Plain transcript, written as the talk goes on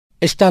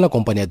Está na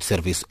companhia do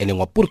serviço em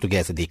língua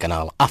portuguesa de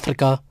Canal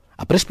África,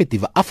 a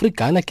perspectiva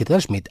africana que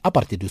transmite a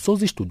partir dos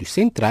seus estúdios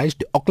centrais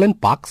de Auckland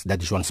Park,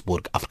 cidade de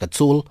Joanesburgo, África do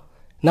Sul,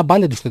 na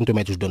banda dos 30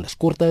 metros de ondas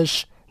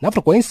curtas, na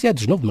frequência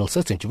dos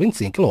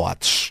 9.625 kW.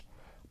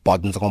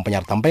 Pode nos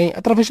acompanhar também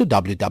através do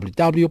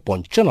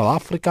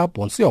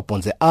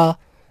www.channelafrica.co.za,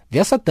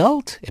 via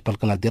satélite e pelo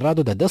canal de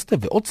rádio da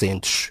DSTV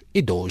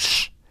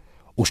 802.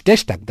 Os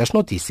destaques das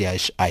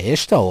notícias a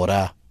esta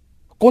hora.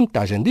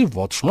 Contagem de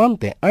votos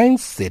mantém a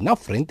ANC na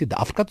frente da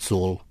África do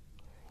Sul.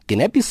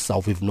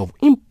 Guiné-Bissau vive novo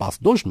impasse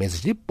 2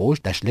 meses depois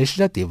das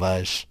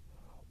legislativas.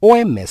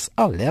 OMS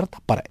alerta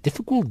para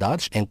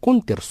dificuldades em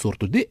conter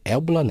surto de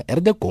ébola na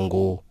RD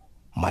Congo.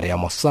 Maria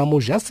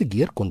Moçamo já a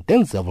seguir com o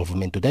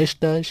desenvolvimento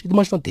destas e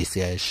demais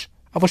notícias.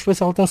 A vossa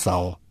especial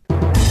atenção.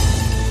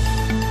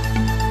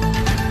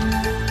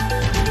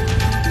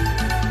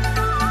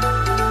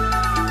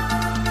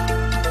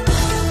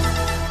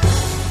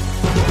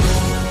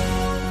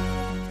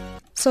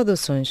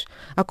 Saudações.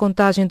 A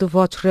contagem de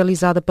votos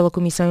realizada pela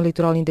Comissão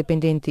Eleitoral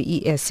Independente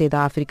IEC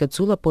da África do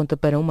Sul aponta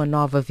para uma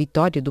nova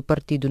vitória do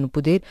partido no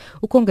poder,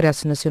 o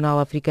Congresso Nacional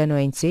Africano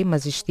ANC,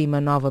 mas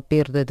estima nova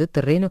perda de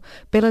terreno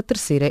pela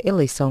terceira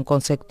eleição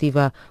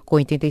consecutiva. Com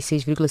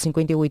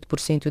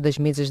 86,58% das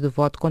mesas de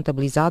voto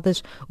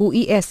contabilizadas, o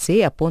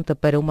IEC aponta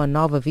para uma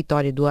nova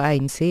vitória do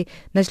ANC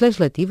nas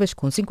legislativas,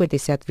 com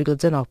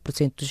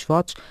 57,19% dos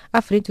votos,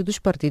 à frente dos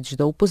partidos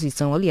da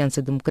oposição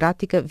Aliança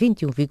Democrática,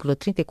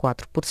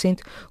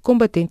 21,34%,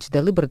 combatentes da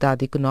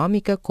liberdade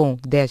econômica com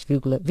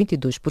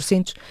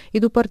 10,22% e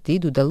do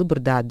Partido da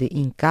Liberdade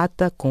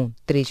Inkatha com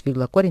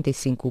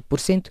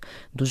 3,45%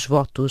 dos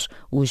votos.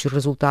 Os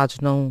resultados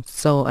não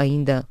são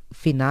ainda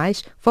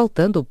finais,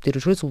 faltando obter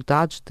os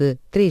resultados de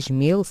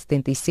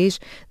 3.076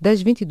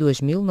 das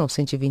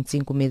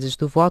 22.925 mesas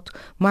de voto,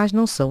 mas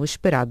não são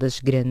esperadas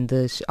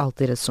grandes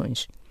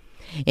alterações.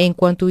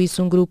 Enquanto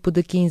isso, um grupo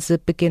de 15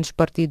 pequenos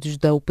partidos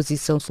da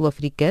oposição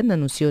sul-africana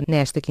anunciou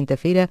nesta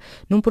quinta-feira,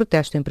 num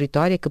protesto em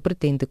Pretória, que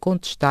pretende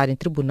contestar em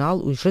tribunal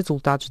os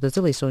resultados das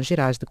eleições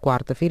gerais de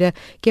quarta-feira,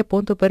 que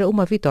apontam para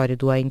uma vitória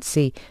do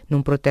ANC.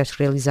 Num protesto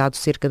realizado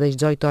cerca das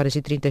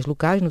 18h30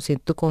 locais no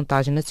Centro de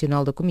Contagem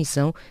Nacional da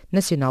Comissão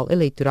Nacional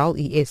Eleitoral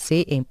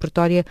IEC, em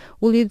Pretória,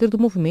 o líder do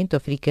Movimento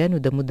Africano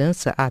da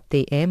Mudança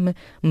ATM,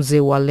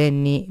 Museu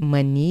Aleni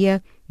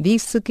Mania,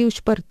 disse que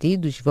os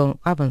partidos vão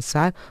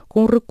avançar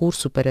com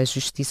recurso para a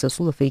Justiça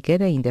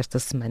Sul-Africana ainda esta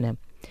semana.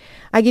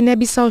 A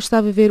Guiné-Bissau está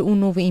a viver um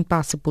novo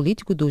impasse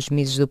político 2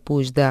 meses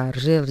depois da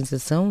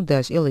realização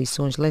das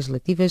eleições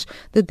legislativas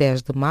de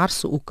 10 de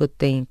março, o que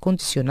tem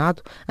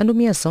condicionado a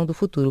nomeação do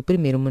futuro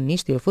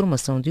primeiro-ministro e a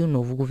formação de um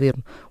novo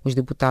governo. Os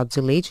deputados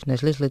eleitos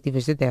nas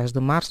legislativas de 10 de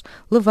março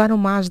levaram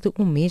mais de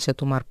um mês a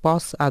tomar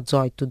posse a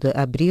 18 de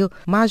abril,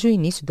 mas o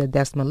início da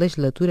 10ª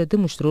legislatura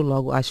demonstrou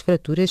logo as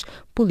fraturas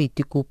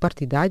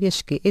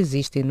político-partidárias que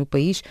existem no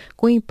país,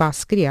 com o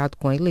impasse criado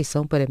com a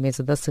eleição para a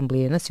mesa da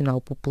Assembleia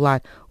Nacional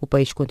Popular. O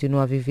país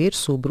continua a viver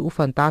sobre o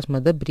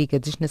fantasma da briga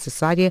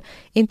desnecessária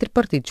entre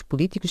partidos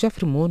políticos,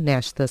 afirmou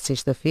nesta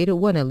sexta-feira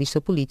o analista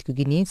político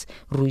guineense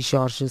Rui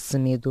Jorge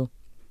Semedo.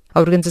 A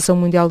Organização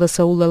Mundial da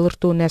Saúde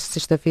alertou nesta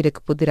sexta-feira que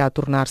poderá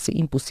tornar-se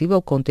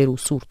impossível conter o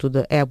surto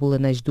de ébola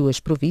nas 2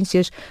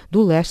 províncias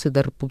do leste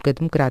da República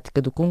Democrática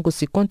do Congo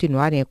se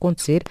continuarem a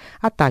acontecer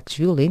ataques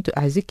violentos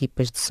às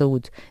equipas de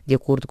saúde. De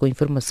acordo com a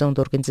informação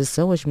da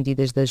organização, as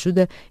medidas de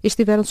ajuda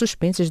estiveram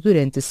suspensas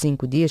durante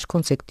 5 dias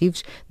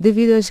consecutivos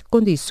devido às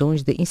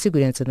condições de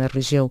insegurança na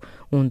região.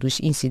 Um dos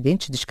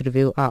incidentes,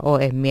 descreveu a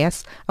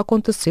OMS,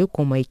 aconteceu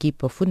com uma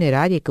equipa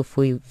funerária que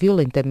foi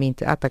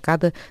violentamente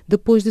atacada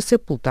depois de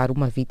sepultar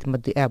uma vítima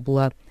de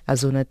ébola. A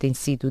zona tem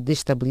sido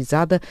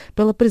destabilizada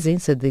pela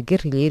presença de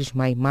guerrilheiros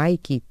Mai-Mai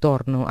que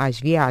tornam as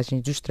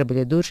viagens dos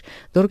trabalhadores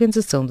da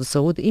Organização de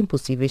Saúde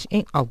impossíveis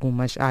em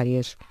algumas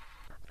áreas.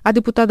 A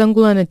deputada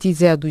angolana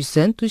Tizé dos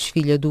Santos,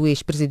 filha do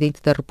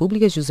ex-presidente da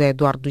República, José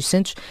Eduardo dos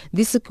Santos,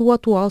 disse que o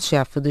atual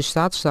chefe de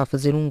Estado está a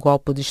fazer um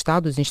golpe de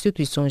Estado às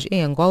instituições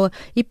em Angola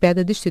e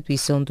pede a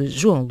destituição de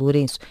João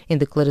Lourenço. Em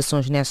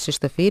declarações nesta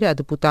sexta-feira, a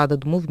deputada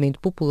do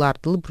Movimento Popular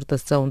de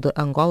Libertação de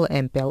Angola,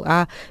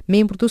 MPLA,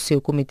 membro do seu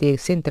comitê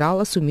central,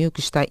 assumiu que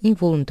está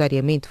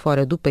involuntariamente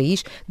fora do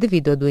país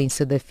devido à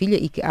doença da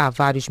filha e que há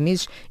vários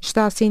meses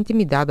está a ser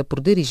intimidada por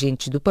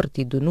dirigentes do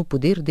partido no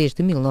poder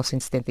desde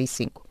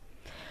 1975.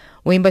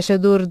 O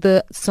embaixador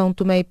de São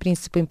Tomé e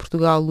Príncipe em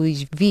Portugal,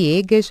 Luís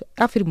Viegas,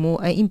 afirmou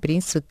à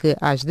imprensa que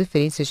as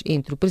diferenças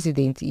entre o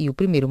presidente e o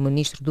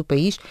primeiro-ministro do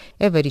país,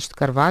 Evaristo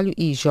Carvalho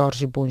e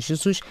Jorge Bom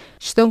Jesus,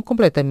 estão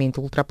completamente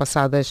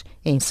ultrapassadas.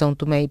 Em São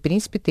Tomé e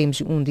Príncipe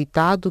temos um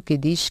ditado que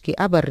diz que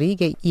a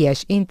barriga e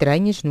as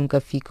entranhas nunca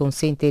ficam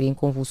sem terem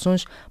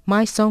convulsões,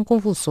 mas são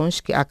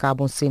convulsões que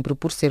acabam sempre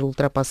por ser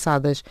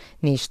ultrapassadas.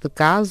 Neste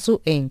caso,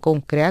 em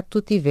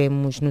concreto,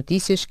 tivemos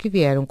notícias que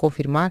vieram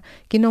confirmar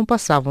que não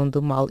passavam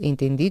de mal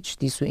entendidos,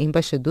 disse o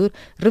embaixador,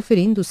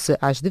 referindo-se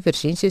às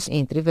divergências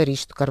entre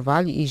Evaristo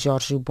Carvalho e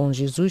Jorge Bom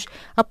Jesus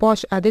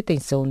após a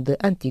detenção de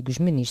antigos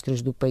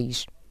ministros do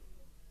país.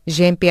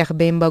 Jean-Pierre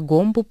Bemba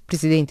Gombo,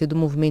 presidente do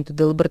Movimento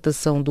de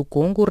Libertação do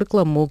Congo,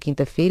 reclamou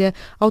quinta-feira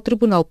ao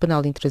Tribunal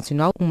Penal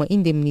Internacional uma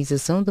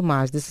indemnização de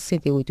mais de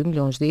 68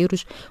 milhões de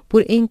euros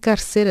por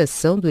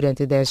encarceração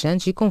durante 10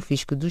 anos e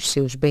confisco dos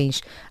seus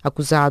bens.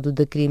 Acusado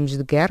de crimes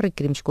de guerra e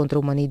crimes contra a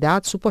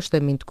humanidade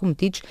supostamente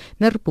cometidos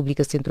na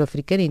República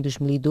Centro-Africana em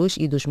 2002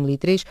 e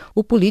 2003,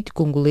 o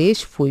político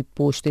congolês foi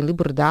posto em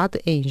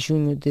liberdade em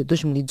junho de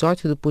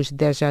 2018 depois de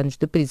 10 anos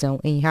de prisão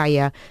em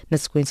Haia. Na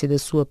sequência da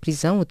sua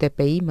prisão, o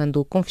TPI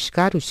mandou confiscar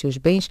os seus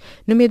bens,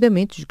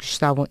 nomeadamente os que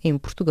estavam em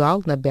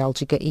Portugal, na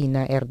Bélgica e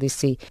na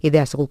RDC. E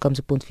desta colocamos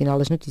o ponto final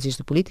às notícias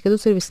de política do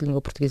Serviço de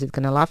Língua Portuguesa de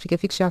Canal África.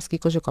 Fique já a seguir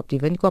com o Jacob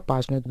Tivani com a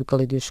página do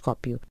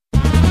Caleidoscópio.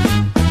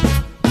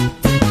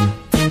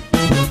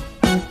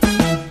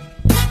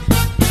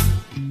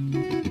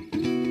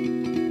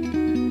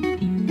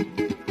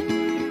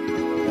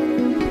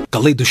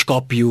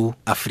 Caleidoscópio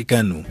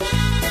africano.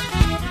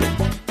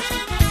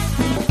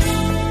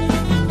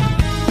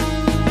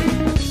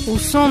 O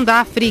som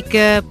da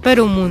África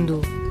para o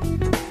mundo.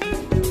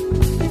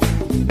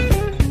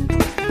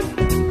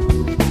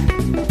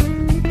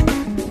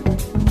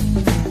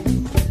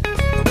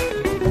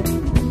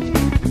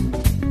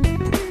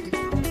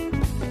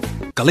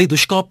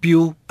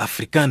 Caleidoscópio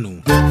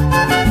africano.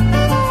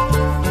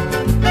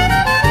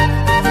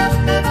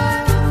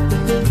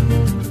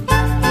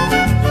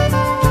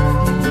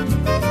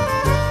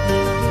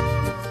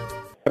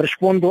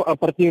 Respondo a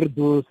partir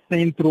do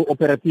Centro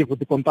Operativo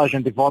de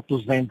Contagem de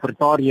Votos em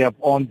Pretória,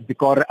 onde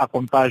decorre a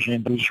contagem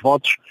dos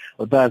votos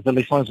das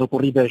eleições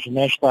ocorridas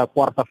nesta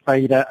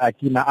quarta-feira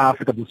aqui na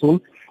África do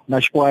Sul,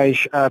 nas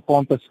quais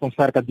conta-se com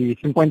cerca de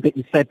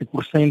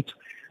 57%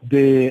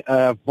 de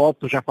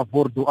votos a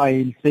favor do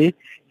ANC,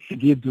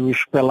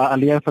 seguidos pela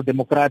Aliança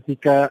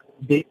Democrática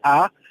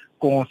DA,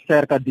 com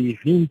cerca de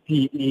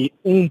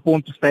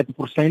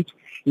 21,7%.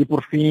 E,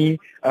 por fim,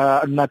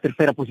 na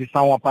terceira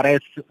posição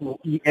aparece o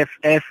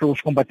IFF,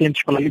 os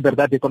Combatentes pela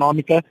Liberdade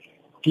Econômica,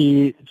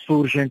 que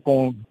surgem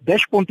com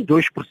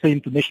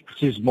 10,2% neste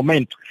preciso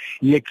momento.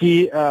 E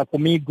aqui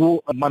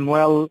comigo,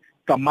 Manuel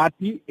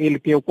Camati, ele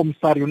que é o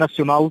Comissário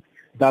Nacional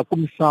da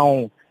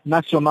Comissão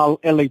Nacional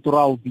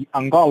Eleitoral de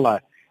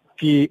Angola,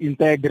 que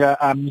integra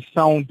a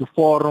missão do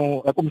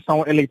Fórum, a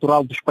Comissão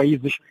Eleitoral dos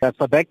Países da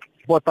SADC.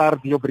 Boa tarde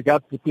e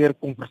obrigado por ter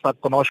conversado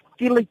conosco.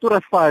 Que leitura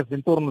faz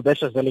em torno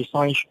destas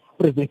eleições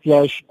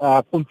presidenciais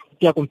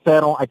que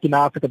aconteceram aqui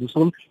na África do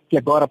Sul, que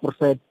agora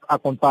procede à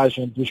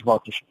contagem dos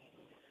votos?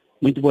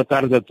 Muito boa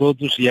tarde a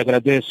todos e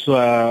agradeço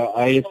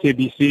à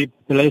SABC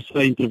pela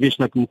essa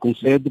entrevista que me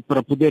concede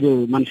para poder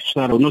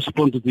manifestar o nosso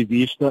ponto de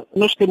vista.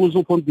 Nós temos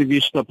um ponto de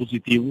vista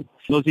positivo.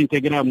 Nós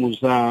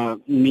integramos a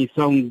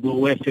missão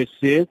do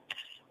FSC,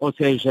 ou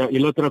seja,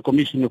 Electoral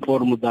Commission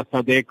Forum da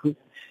SADC,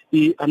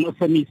 e a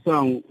nossa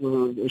missão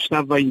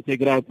estava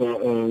integrada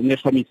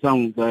nesta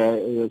missão da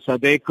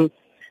SADC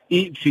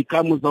e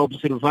ficamos a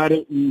observar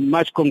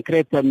mais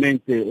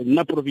concretamente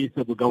na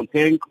província do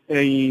Gauteng,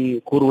 em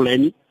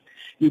Curulene.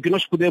 E o que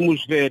nós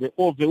podemos ver,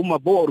 houve uma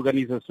boa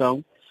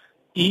organização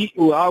e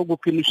algo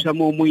que nos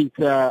chamou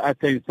muita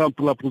atenção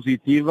pela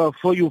positiva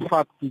foi o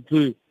facto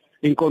de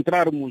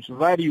encontrarmos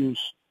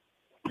vários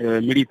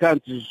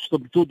militantes,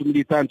 sobretudo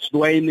militantes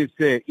do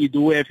ANC e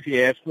do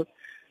UFF,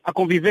 a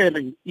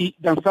conviverem e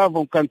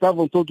dançavam,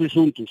 cantavam todos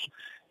juntos.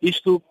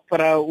 Isto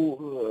para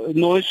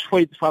nós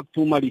foi de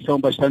facto uma lição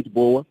bastante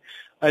boa.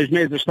 As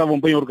mesas estavam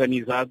bem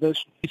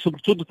organizadas e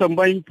sobretudo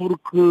também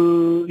porque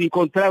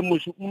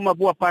encontramos uma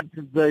boa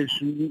parte das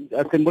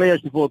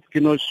assembleias de voto que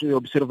nós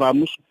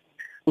observamos,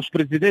 os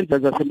presidentes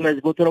das assembleias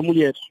de voto eram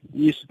mulheres.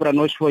 E isso para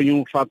nós foi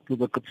um facto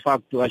de que de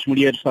facto as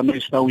mulheres também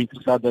estão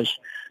interessadas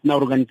na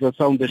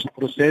organização deste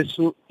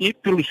processo e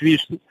pelos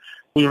vistos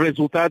os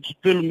resultados,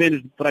 pelo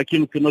menos para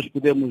aquilo que nós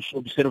podemos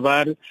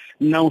observar,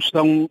 não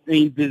estão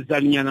em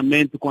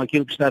desalinhamento com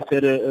aquilo que está a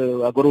ser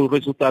agora os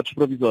resultados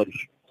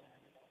provisórios.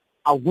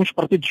 Alguns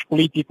partidos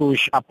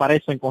políticos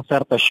aparecem com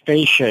certas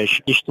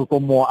queixas, isto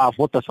como a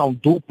votação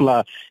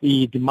dupla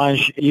e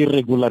demais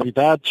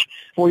irregularidades.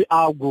 Foi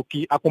algo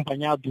que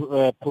acompanhado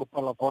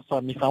pela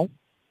vossa missão?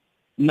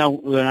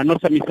 Não, a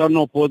nossa missão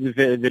não pode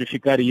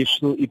verificar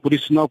isto e por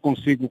isso não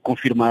consigo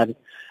confirmar.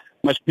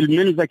 Mas pelo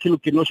menos aquilo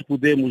que nós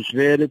podemos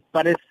ver,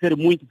 parece ser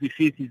muito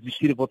difícil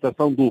existir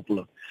votação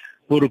dupla,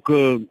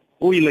 porque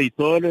o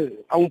eleitor,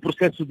 há um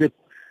processo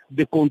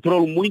de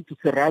controle muito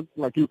cerrado,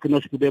 aquilo que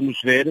nós podemos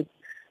ver.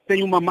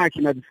 Tem uma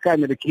máquina de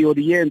scanner que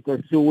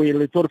orienta se o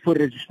eleitor foi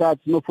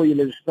registrado, se não foi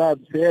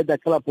registrado, se é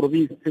daquela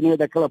província, se não é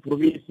daquela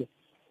província.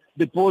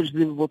 Depois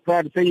de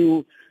votar,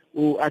 tem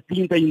a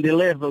tinta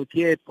indelével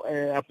que é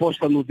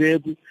aposta no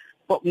dedo.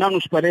 Não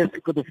nos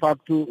parece que, de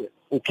facto,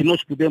 o que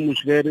nós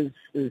podemos ver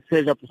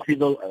seja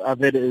possível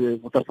haver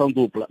votação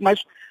dupla.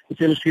 Mas,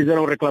 se eles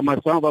fizeram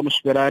reclamação, vamos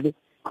esperar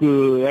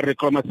que as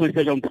reclamações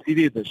sejam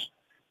decididas.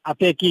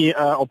 Até aqui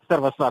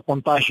observa-se a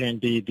contagem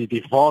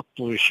de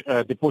votos,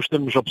 depois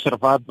temos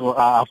observado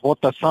a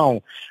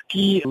votação.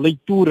 Que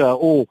leitura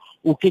ou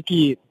o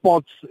que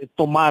pode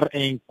tomar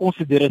em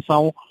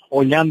consideração,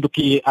 olhando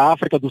que a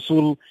África do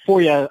Sul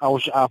foi à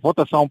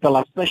votação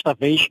pela sexta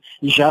vez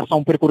e já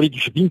são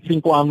percorridos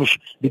 25 anos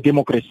de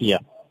democracia?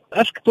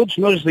 Acho que todos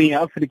nós em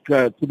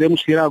África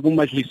podemos tirar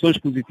algumas lições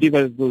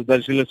positivas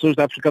das eleições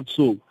da África do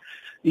Sul.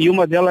 E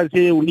uma delas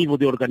é o nível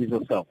de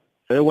organização.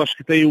 Eu acho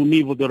que tem um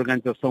nível de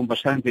organização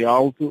bastante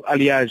alto.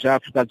 Aliás, a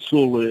África do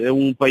Sul é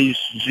um país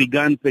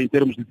gigante em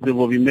termos de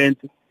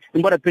desenvolvimento,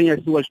 embora tenha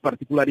as suas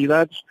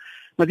particularidades,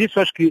 mas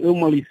isso acho que é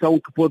uma lição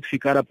que pode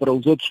ficar para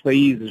os outros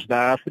países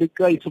da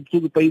África e,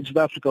 sobretudo, países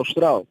da África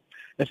Austral.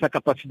 Essa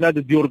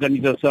capacidade de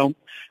organização,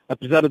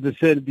 apesar de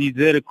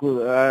dizer que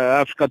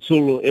a África do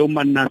Sul é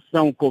uma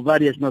nação com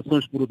várias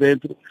nações por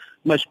dentro,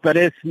 mas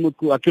parece-me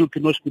que aquilo que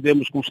nós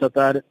podemos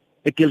constatar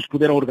é que eles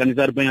puderam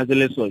organizar bem as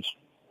eleições.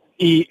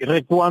 E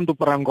recuando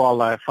para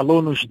Angola,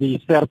 falou-nos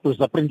de certos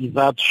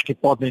aprendizados que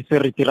podem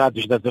ser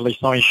retirados das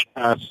eleições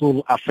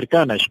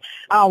sul-africanas.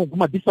 Há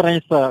alguma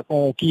diferença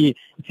com o que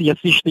se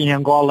assiste em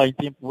Angola em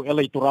tempo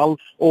eleitoral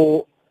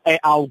ou é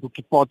algo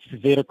que pode se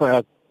ver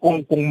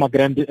com uma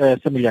grande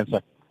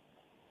semelhança?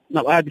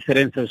 Não, há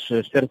diferenças,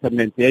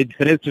 certamente. As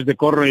diferenças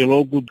decorrem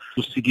logo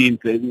do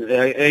seguinte.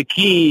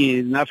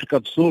 Aqui na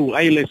África do Sul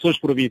há eleições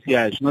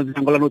provinciais. Nós em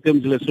Angola não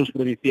temos eleições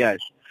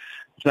provinciais.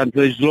 Portanto,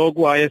 desde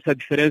logo há essa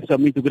diferença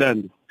muito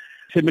grande.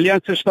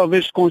 Semelhanças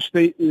talvez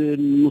constem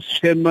no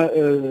sistema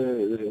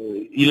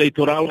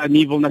eleitoral a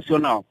nível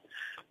nacional,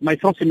 mas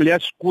são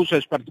semelhanças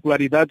cujas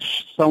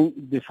particularidades são,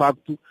 de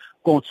facto,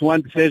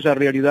 consoante seja a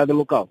realidade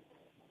local.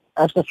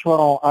 Estas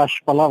foram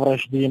as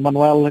palavras de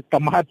Manuel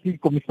Camati,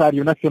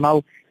 comissário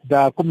nacional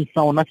da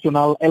Comissão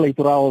Nacional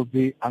Eleitoral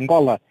de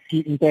Angola,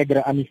 que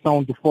integra a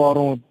missão do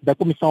Fórum da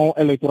Comissão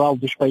Eleitoral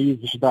dos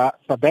Países da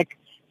SADC,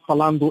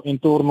 falando em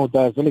torno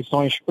das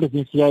eleições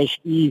presidenciais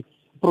e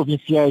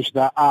provinciais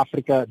da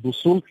África do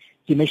Sul,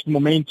 que neste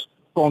momento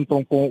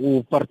contam com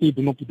o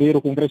partido no poder,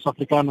 o Congresso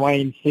Africano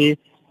ANC,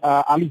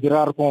 a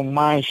liderar com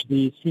mais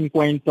de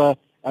 50%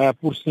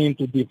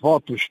 de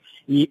votos.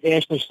 E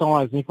estas são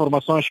as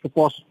informações que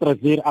posso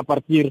trazer a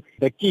partir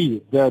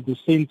daqui, do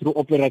Centro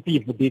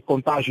Operativo de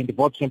Contagem de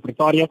Votos em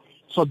Pretória.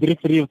 Só de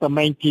referir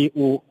também que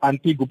o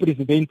antigo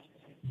presidente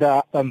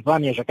da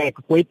Tanzânia, Jakaya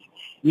Kikwete,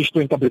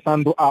 isto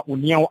encabeçando a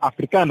União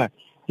Africana,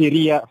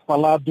 teria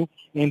falado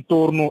em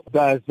torno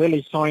das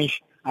eleições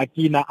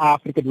aqui na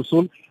África do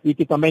Sul e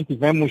que também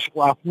tivemos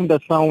a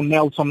Fundação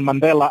Nelson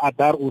Mandela a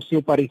dar o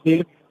seu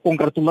parecer,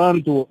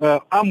 congratulando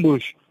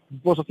ambos,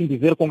 posso assim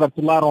dizer,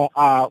 congratularam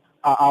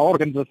a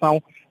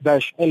organização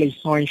das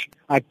eleições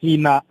aqui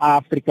na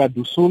África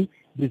do Sul,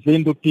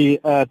 dizendo que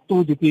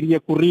tudo teria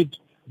corrido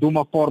de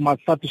uma forma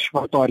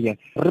satisfatória.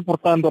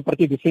 Reportando a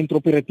partir do Centro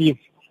Operativo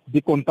de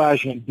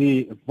Contagem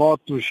de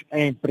Votos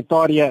em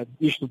Pretória,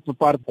 isto por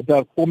parte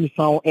da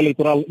Comissão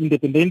Eleitoral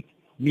Independente,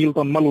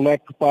 Milton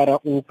Malulek para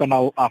o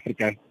Canal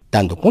África.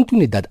 Dando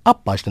continuidade à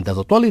página das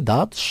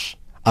atualidades,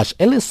 as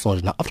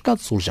eleições na África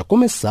do Sul já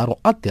começaram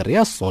a ter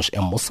reações em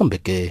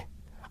Moçambique.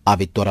 A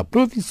vitória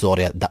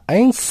provisória da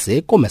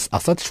ANC começa a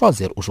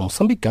satisfazer os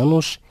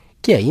moçambicanos,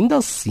 que ainda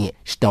assim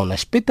estão na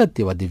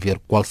expectativa de ver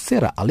qual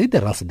será a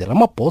liderança de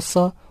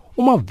Ramaphosa,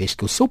 uma vez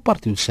que o seu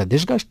partido está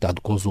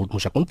desgastado com os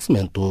últimos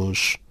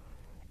acontecimentos.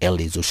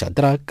 Elísio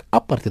Shadrach,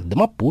 a partir de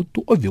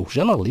Maputo, ouviu os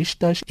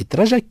jornalistas e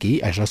traz aqui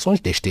as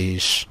reações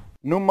destes.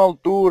 Numa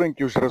altura em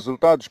que os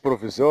resultados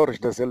provisórios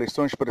das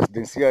eleições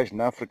presidenciais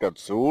na África do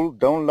Sul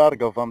dão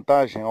larga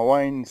vantagem ao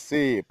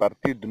ANC,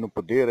 partido no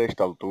poder a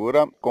esta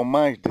altura, com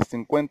mais de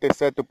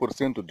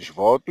 57% dos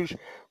votos,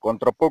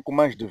 contra pouco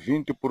mais de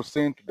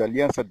 20% da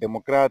Aliança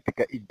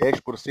Democrática e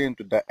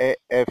 10% da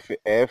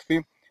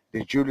EFF,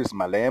 de Julius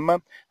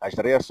Malema, as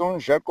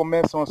reações já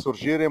começam a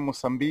surgir em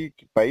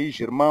Moçambique, país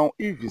irmão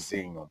e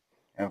vizinho.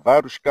 Em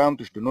vários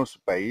cantos do nosso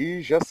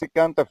país já se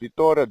canta a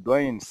vitória do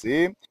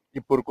ANC e,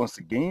 por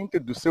conseguinte,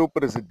 do seu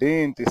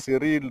presidente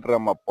Cyril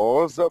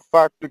Ramaphosa,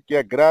 facto que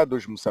agrada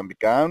os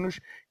moçambicanos,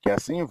 que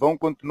assim vão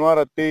continuar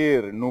a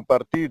ter no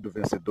partido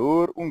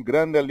vencedor um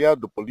grande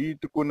aliado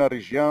político na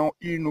região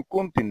e no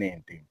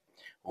continente.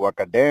 O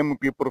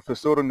acadêmico e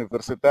professor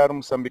universitário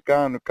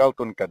moçambicano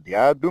Carlton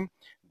Cadeado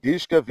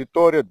diz que a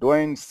vitória do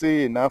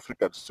ANC na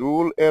África do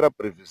Sul era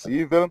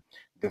previsível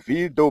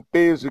devido ao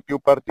peso que o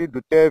partido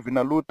teve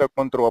na luta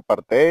contra o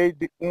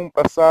apartheid, um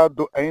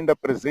passado ainda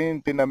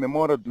presente na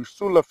memória dos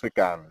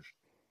sul-africanos.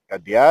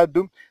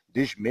 Cadeado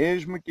diz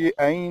mesmo que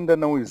ainda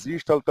não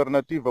existe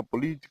alternativa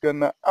política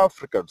na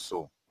África do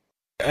Sul.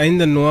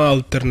 Ainda não há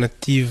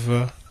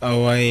alternativa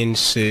ao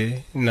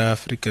ANC na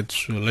África do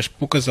Sul. As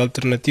poucas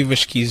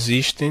alternativas que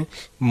existem,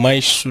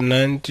 mais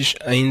sonantes,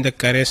 ainda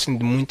carecem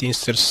de muita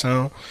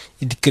inserção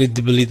e de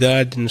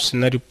credibilidade no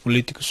cenário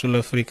político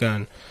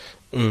sul-africano.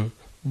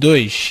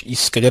 2, e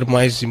se calhar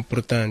mais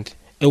importante,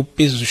 é o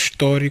peso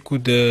histórico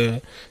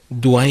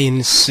do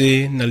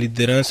ANC na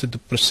liderança do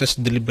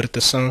processo de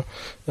libertação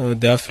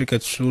da África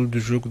do Sul do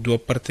jugo do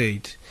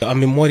apartheid. A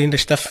memória ainda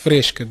está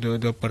fresca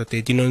do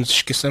apartheid e não nos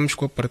esqueçamos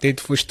que o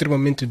apartheid foi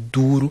extremamente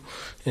duro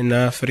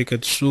na África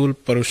do Sul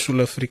para os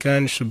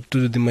sul-africanos,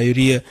 sobretudo de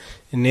maioria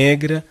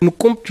negra. No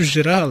cômputo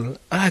geral,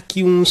 há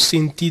aqui um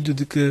sentido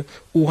de que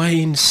o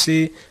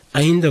ANC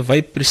ainda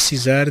vai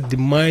precisar de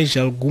mais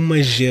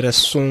algumas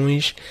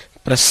gerações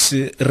para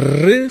se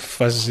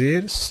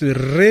refazer, se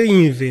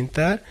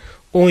reinventar,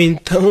 ou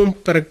então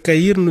para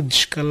cair no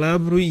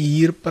descalabro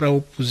e ir para a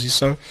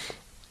oposição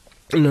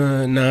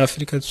na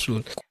África do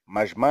Sul.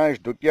 Mas mais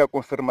do que a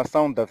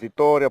confirmação da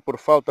vitória por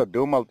falta de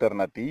uma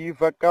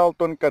alternativa,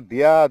 Carlton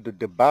cadeado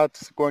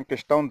debate-se com a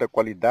questão da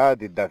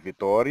qualidade da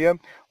vitória,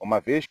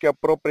 uma vez que a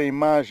própria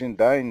imagem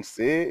da ANC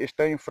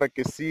está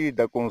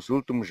enfraquecida com os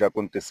últimos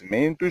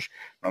acontecimentos,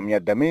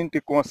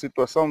 nomeadamente com a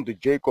situação de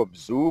Jacob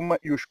Zuma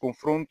e os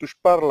confrontos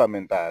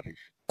parlamentares.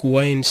 O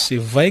ANC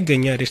vai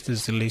ganhar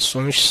estas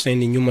eleições sem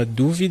nenhuma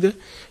dúvida,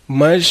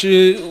 mas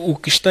o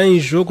que está em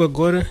jogo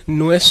agora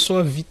não é só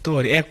a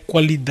vitória, é a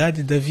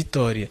qualidade da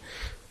vitória.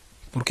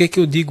 Por que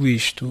eu digo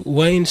isto?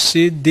 O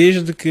ANC,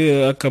 desde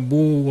que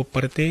acabou o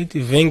apartheid,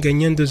 vem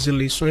ganhando as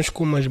eleições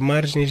com umas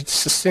margens de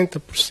 60%,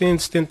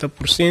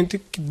 70%,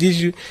 que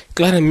diz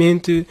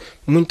claramente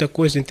muita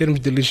coisa em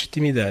termos de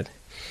legitimidade.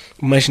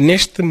 Mas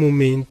neste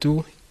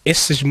momento,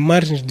 essas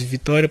margens de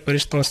vitória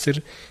parecem estar a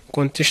ser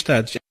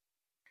contestadas.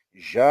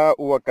 Já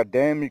o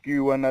acadêmico e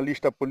o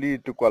analista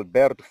político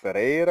Alberto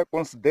Ferreira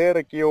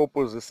considera que a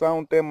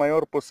oposição tem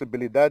maior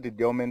possibilidade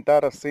de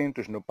aumentar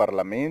assentos no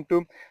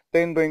parlamento,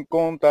 tendo em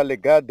conta a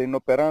alegada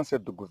inoperância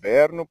do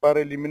governo para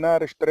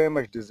eliminar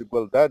extremas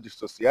desigualdades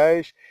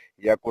sociais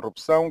e a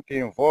corrupção que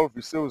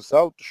envolve seus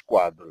altos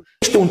quadros.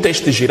 Este é um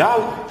teste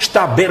geral,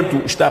 está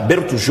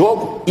aberto o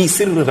jogo e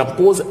Cyril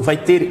Ramaphosa vai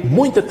ter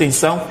muita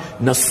atenção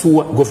na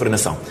sua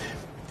governação.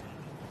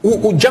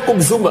 O Jacob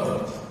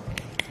Zuma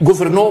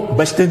governou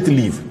bastante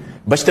livre,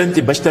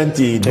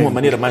 bastante de uma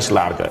maneira mais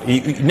larga.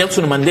 E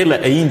Nelson Mandela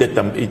ainda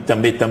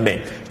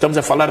também. Estamos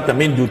a falar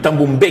também do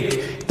Thabo Mbeki,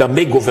 que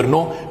também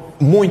governou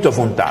muito à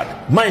vontade.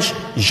 Mas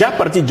já a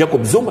partir de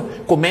Jacob Zuma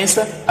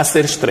começa a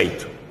ser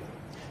estreito.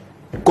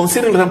 Com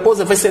Cyril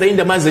Ramaphosa vai ser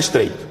ainda mais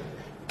estreito.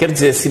 Quer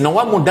dizer, se não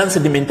há mudança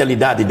de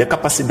mentalidade, da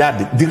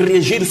capacidade de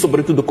reagir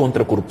sobretudo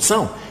contra a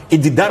corrupção e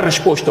de dar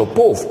resposta ao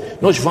povo,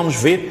 nós vamos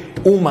ver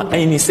uma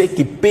ANC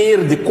que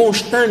perde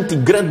constante,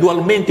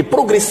 gradualmente,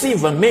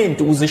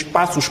 progressivamente os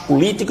espaços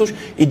políticos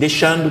e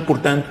deixando,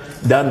 portanto,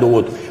 dando ao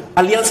outro. A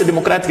Aliança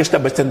Democrática está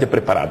bastante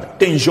preparada.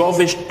 Tem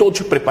jovens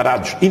todos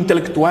preparados,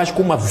 intelectuais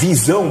com uma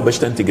visão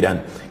bastante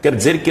grande. Quer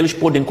dizer que eles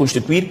podem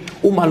constituir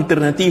uma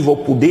alternativa ao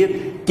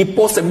poder que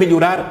possa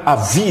melhorar a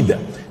vida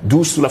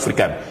dos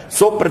sul-africanos.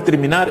 Só para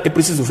terminar, é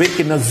preciso ver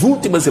que nas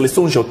últimas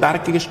eleições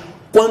autárquicas,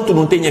 quanto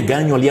não tenha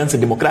ganho a Aliança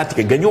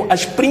Democrática, ganhou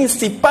as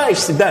principais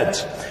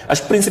cidades.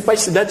 As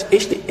principais cidades,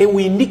 este é o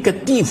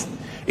indicativo,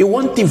 é o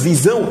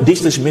antivisão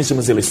destas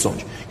mesmas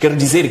eleições. Quer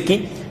dizer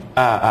que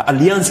a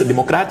Aliança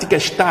Democrática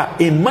está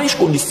em mais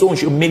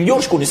condições, em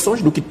melhores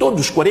condições do que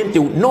todos os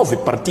 49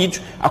 partidos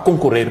a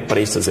concorrer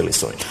para estas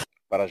eleições.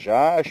 Para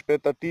já, a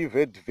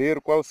expectativa é de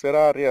ver qual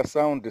será a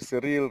reação de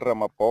Cyril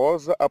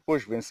Ramaphosa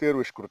após vencer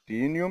o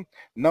escrutínio,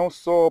 não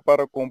só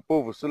para com o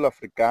povo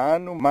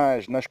sul-africano,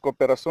 mas nas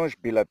cooperações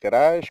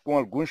bilaterais com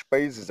alguns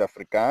países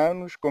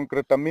africanos,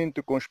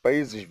 concretamente com os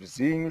países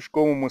vizinhos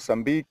como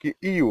Moçambique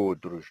e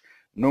outros.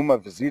 Numa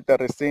visita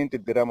recente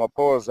de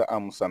Ramaphosa a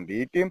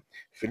Moçambique,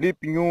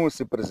 Filipe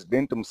Nyusi,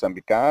 presidente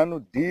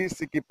moçambicano,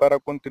 disse que para a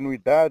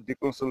continuidade e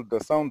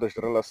consolidação das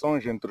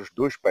relações entre os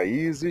dois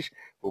países,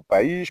 o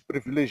país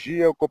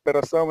privilegia a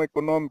cooperação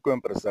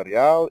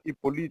econômico-empresarial e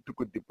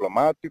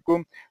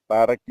político-diplomático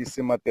para que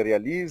se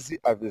materialize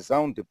a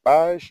visão de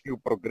paz e o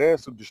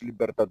progresso dos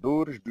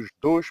libertadores dos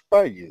dois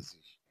países.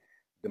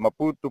 De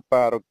Maputo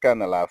para o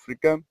Canal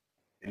África,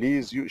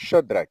 Elísio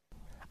Shadrach.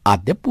 A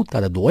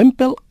deputada do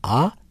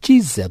MPLA,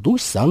 Tizé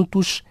dos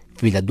Santos,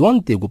 filha do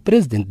antigo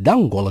presidente da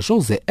Angola,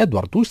 José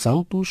Eduardo dos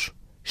Santos,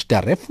 está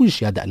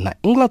refugiada na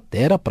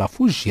Inglaterra para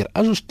fugir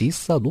à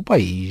justiça do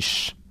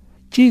país.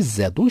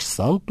 Tizé dos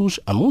Santos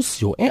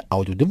anunciou em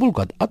áudio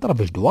divulgado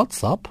através do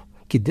WhatsApp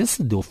que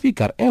decidiu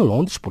ficar em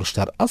Londres por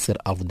estar a ser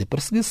alvo de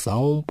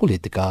perseguição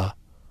política.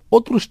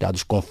 Outros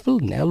dados com fio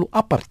nelo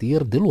a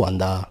partir de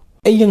Luanda.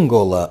 Em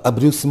Angola,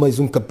 abriu-se mais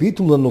um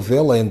capítulo na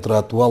novela entre a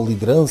atual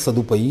liderança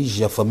do país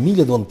e a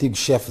família do antigo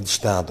chefe de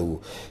Estado.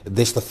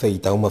 Desta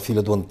feita, uma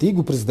filha do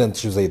antigo presidente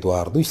José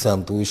Eduardo dos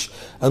Santos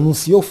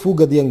anunciou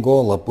fuga de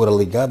Angola por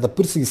alegada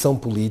perseguição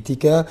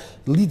política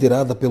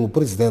liderada pelo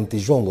presidente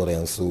João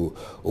Lourenço.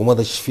 Uma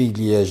das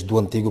filhas do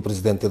antigo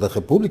presidente da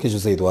República,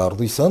 José Eduardo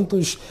dos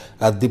Santos,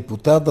 a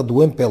deputada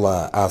do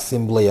MPLA à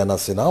Assembleia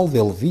Nacional,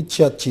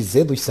 Velvicha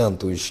Tizé dos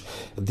Santos,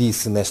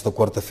 disse nesta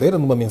quarta-feira,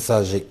 numa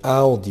mensagem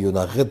áudio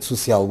na rede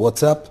social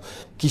WhatsApp,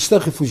 que está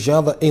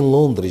refugiada em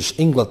Londres,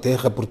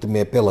 Inglaterra, por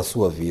temer pela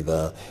sua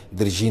vida.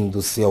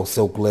 Dirigindo-se ao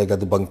seu colega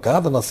de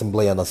bancada na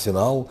Assembleia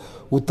Nacional,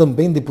 o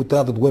também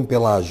deputado do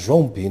MPLA,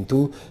 João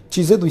Pinto,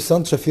 Tizé dos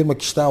Santos afirma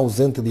que está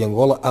ausente de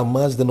Angola há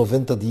mais de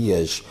 90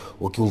 dias,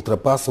 o que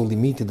ultrapassa o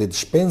limite de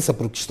dispensa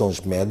por questões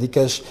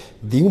médicas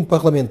de um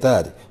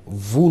parlamentar,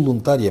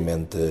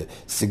 voluntariamente.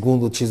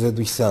 Segundo Tizé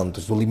dos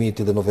Santos, o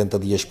limite de 90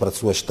 dias para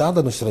sua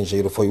estada no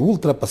estrangeiro foi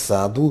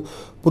ultrapassado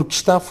porque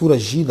está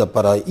foragida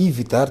para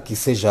evitar que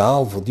seja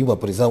alvo de uma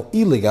prisão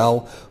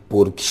ilegal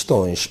por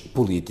questões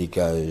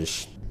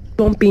políticas.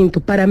 João Pinto,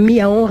 para mim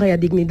a honra e a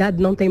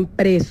dignidade não tem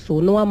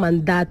preço, não há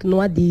mandato,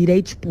 não há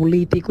direitos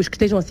políticos que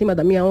estejam acima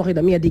da minha honra e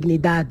da minha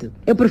dignidade.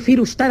 Eu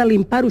prefiro estar a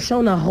limpar o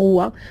chão na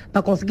rua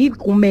para conseguir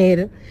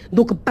comer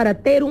do que para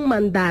ter um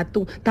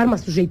mandato, estar-me a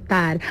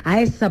sujeitar a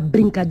essa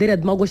brincadeira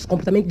de mau gosto, esse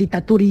comportamento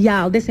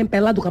ditatorial desse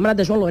empelado do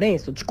camarada João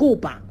Lourenço.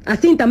 Desculpa.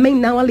 Assim também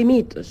não há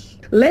limites.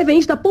 Levem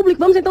isto a público,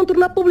 vamos então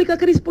tornar pública a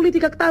crise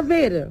política que está a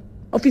haver.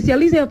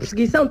 Oficializem a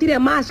perseguição, tirem a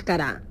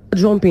máscara.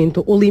 João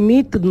Pinto, o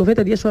limite de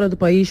 90 dias fora do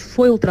país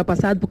foi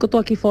ultrapassado porque eu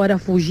estou aqui fora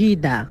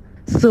fugida.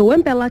 Se o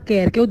MPLA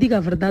quer que eu diga a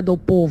verdade ao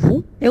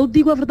povo, eu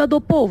digo a verdade ao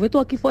povo. Eu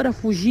estou aqui fora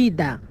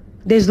fugida.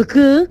 Desde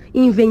que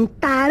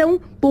inventaram,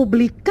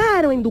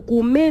 publicaram em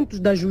documentos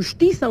da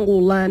justiça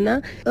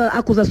angolana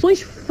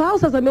acusações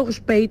falsas a meu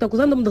respeito,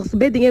 acusando-me de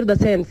receber dinheiro da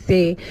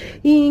CNC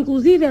e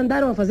inclusive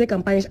andaram a fazer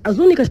campanhas. As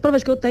únicas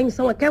provas que eu tenho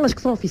são aquelas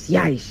que são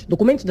oficiais,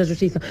 documentos da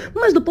justiça,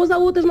 mas depois há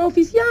outras não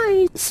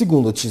oficiais.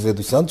 Segundo Tizé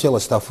dos Santos, ela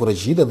está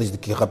foragida desde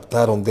que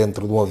raptaram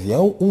dentro de um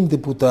avião um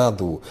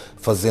deputado,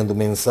 fazendo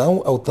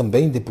menção ao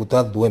também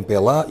deputado do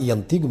MPLA e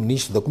antigo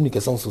ministro da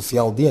Comunicação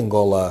Social de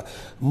Angola,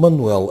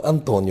 Manuel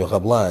Antônio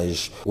Rabelais.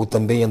 O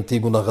também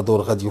antigo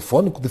narrador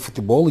radiofónico de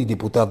futebol e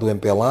deputado do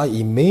MPLA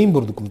e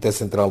membro do Comitê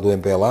Central do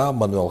MPLA,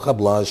 Manuel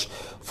Rabelais,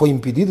 foi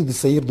impedido de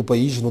sair do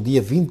país no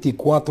dia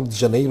 24 de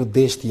janeiro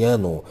deste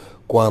ano,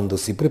 quando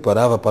se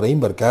preparava para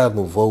embarcar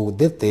no voo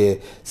DT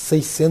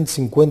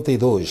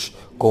 652,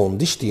 com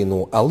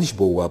destino a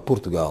Lisboa,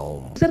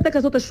 Portugal. Certo é que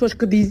as outras pessoas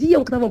que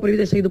diziam que estavam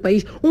proibidas de sair do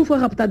país, um foi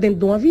raptado dentro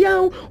de um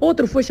avião,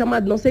 outro foi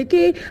chamado não sei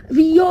quê,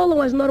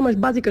 violam as normas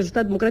básicas do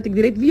Estado Democrático de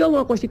Direito, violam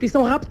a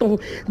Constituição, raptam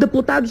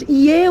deputados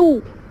e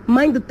eu,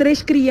 mãe de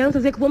 3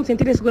 crianças, é que vou me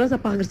sentir em segurança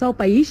para regressar ao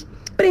país?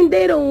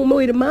 Prenderam o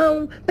meu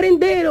irmão,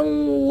 prenderam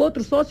o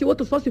outro sócio,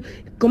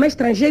 como é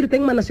estrangeiro, tem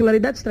uma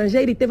nacionalidade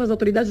estrangeira e teve as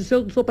autoridades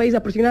do seu país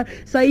a pressionar,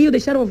 saiu,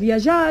 deixaram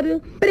viajar,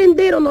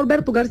 prenderam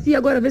Norberto Garcia,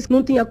 agora vê-se que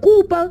não tinha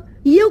culpa.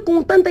 E eu,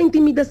 com tanta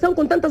intimidação,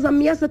 com tantas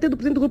ameaças até do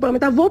presidente do grupo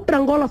parlamentar, vou para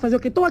Angola fazer o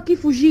quê? Estou aqui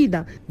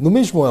fugida. No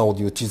mesmo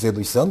áudio, Tizé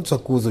dos Santos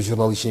acusa o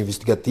jornalista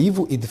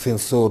investigativo e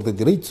defensor de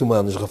direitos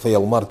humanos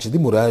Rafael Marques de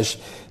Moraes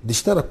de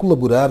estar a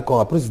colaborar com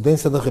a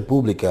presidência da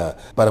República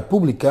para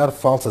publicar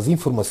falsas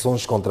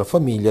informações contra a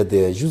família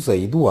de José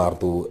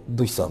Eduardo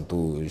dos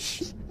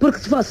Santos. Porque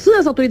se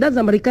as autoridades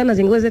americanas,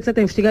 inglesas, etc.,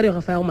 investigarem o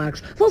Rafael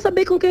Marques, vão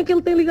saber com quem é que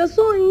ele tem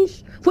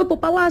ligações. Foi para o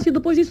palácio,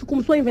 depois disso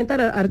começou a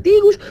inventar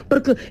artigos,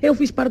 porque eu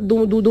fiz parte de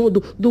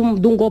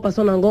um golpe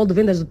ação na Angola, de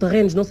vendas de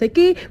terrenos, não sei o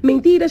quê,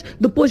 mentiras.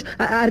 Depois,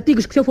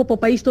 artigos que se eu for para o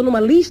país, estou numa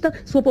lista,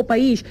 se for para o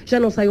país, já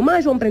não saio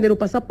mais, vão prender o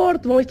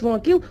passaporte, vão isto, vão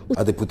aquilo.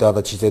 A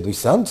deputada Tizé dos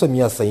Santos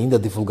ameaça ainda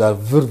divulgar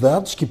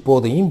verdades que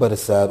podem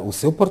embaraçar o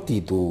seu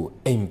partido,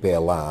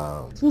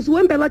 MPLA. Se o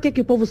MPLA quer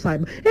que o povo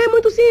saiba, é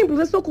muito simples,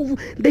 é só que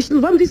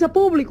levamos isso a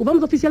público.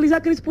 Vamos oficializar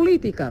a crise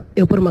política.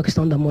 Eu, por uma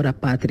questão de amor à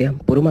pátria,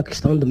 por uma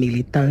questão de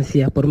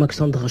militância, por uma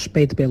questão de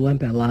respeito pelo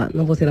MPLA,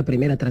 não vou ser a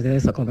primeira a trazer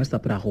essa conversa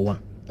para a rua.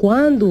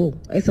 Quando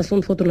esse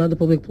assunto for tornado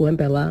público pelo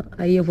MPLA,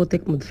 aí eu vou ter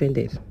que me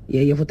defender. E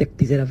aí eu vou ter que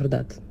dizer a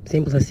verdade.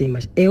 Simples assim,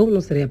 mas eu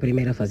não serei a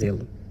primeira a fazê-lo.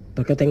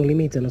 Porque eu tenho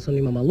limites, eu não sou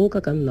nenhuma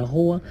maluca que ando na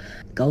rua,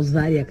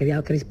 causar e a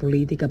criar crise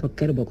política porque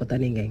quero boicotar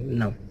ninguém.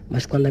 Não.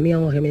 Mas quando a minha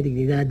honra e a minha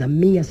dignidade, a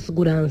minha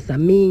segurança, a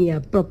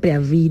minha própria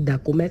vida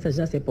começa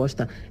já a ser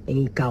posta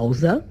em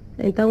causa,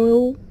 então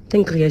eu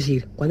tenho que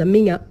reagir. Quando a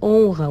minha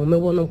honra, o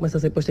meu honor começa a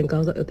ser posto em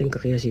causa, eu tenho que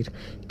reagir.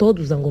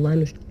 Todos os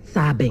angolanos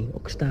sabem o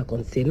que está a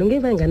acontecer. Ninguém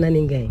vai enganar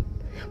ninguém.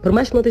 Por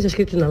mais que não esteja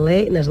escrito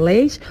nas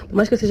leis, por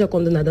mais que eu seja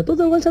condenada,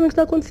 todos os angolanos sabem o que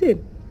está a acontecer.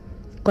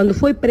 Quando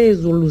foi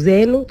preso o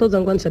Luzeno, todos os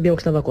angolanos sabiam o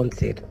que estava a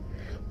acontecer.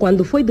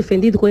 Quando foi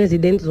defendido com os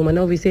dentes o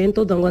Manuel Vicente,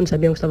 todos os angolanos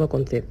sabiam o que estava a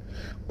acontecer.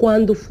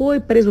 Quando foi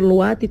preso o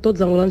Luati, todos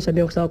os angolanos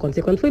sabiam o que estava a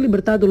acontecer. Quando foi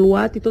libertado o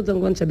Luati, todos os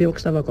angolanos sabiam o que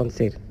estava a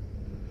acontecer.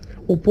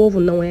 O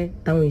povo não é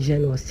tão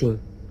ingênuo assim.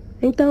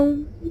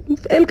 Então,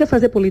 ele quer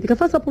fazer política,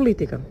 faça a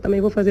política. Também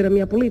vou fazer a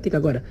minha política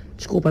agora.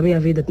 Desculpa, a minha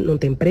vida não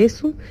tem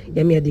preço e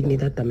a minha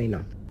dignidade também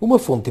não. Uma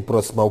fonte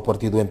próxima ao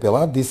partido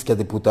MPLA disse que a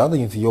deputada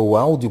enviou o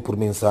áudio por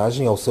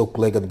mensagem ao seu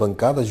colega de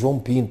bancada, João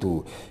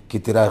Pinto,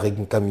 que terá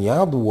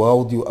reencaminhado o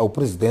áudio ao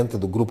presidente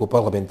do grupo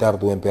parlamentar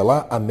do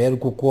MPLA,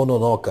 Américo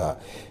Kononoka,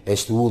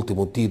 este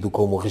último tido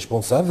como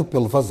responsável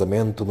pelo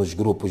vazamento nos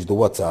grupos do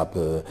WhatsApp.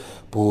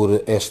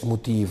 Por este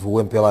motivo, o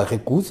MPLA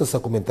recusa-se a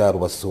comentar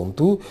o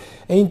assunto.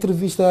 Em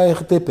entrevista à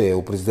RTP,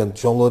 o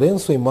presidente João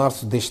Lourenço, em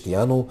março deste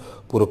ano,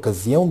 por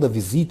ocasião da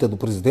visita do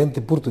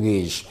presidente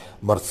português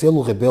Marcelo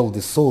Rebelo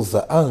de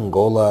Sousa a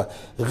Angola,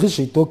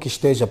 rejeitou que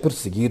esteja a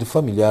perseguir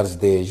familiares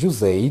de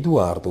José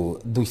Eduardo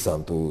dos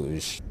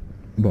Santos.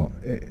 Bom,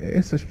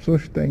 essas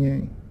pessoas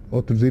têm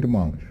outros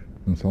irmãos,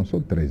 não são só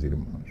 3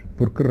 irmãos.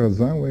 Por que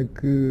razão é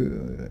que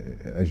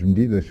as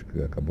medidas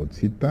que acabou de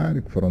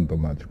citar, que foram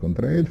tomadas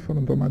contra eles,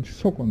 foram tomadas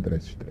só contra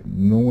esses 3?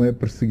 Não é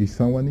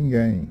perseguição a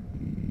ninguém.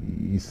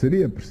 E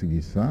seria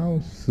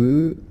perseguição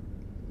se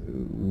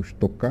os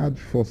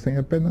tocados fossem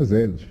apenas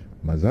eles.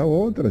 Mas há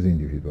outras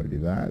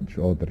individualidades,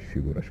 outras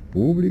figuras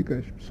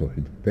públicas, pessoas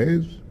de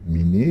peso,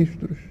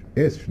 ministros.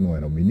 Esses não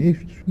eram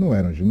ministros, não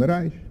eram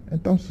generais.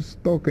 Então, se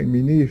toca em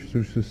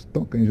ministros, se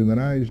toca em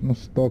generais, não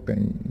se toca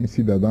em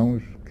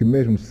cidadãos que,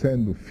 mesmo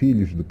sendo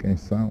filhos de quem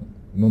são,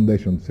 não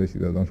deixam de ser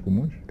cidadãos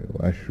comuns.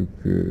 Eu acho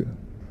que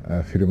a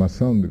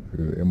afirmação de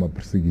que é uma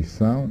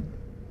perseguição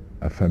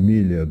à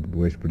família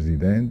do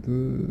ex-presidente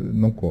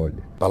não colhe.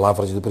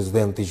 Palavras do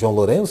presidente João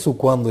Lourenço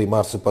quando, em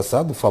março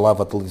passado,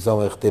 falava à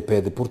televisão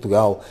RTP de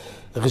Portugal,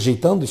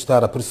 rejeitando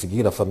estar a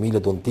perseguir a família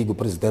do antigo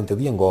presidente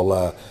de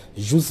Angola,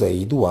 José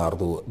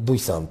Eduardo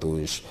dos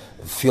Santos.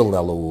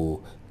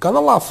 Filnelo,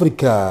 Canal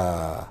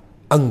África,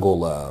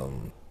 Angola.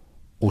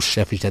 Os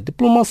chefes da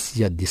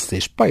diplomacia de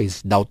 6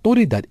 países da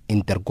Autoridade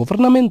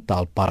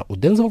Intergovernamental para o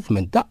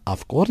Desenvolvimento da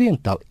África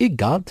Oriental,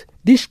 IGAD,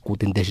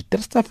 discutem desde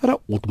terça-feira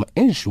última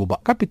em Juba,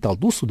 capital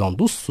do Sudão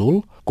do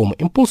Sul, como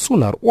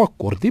impulsionar o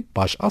acordo de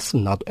paz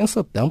assinado em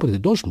setembro de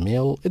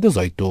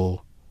 2018.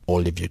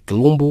 Olivier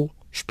Quilumbo,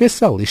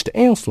 especialista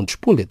em assuntos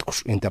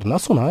políticos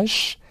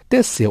internacionais,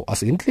 teceu a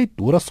seguinte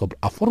leitura sobre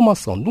a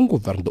formação de um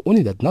governo de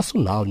unidade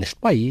nacional neste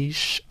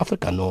país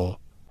africano.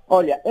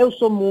 Olha, eu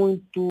sou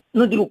muito,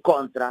 não digo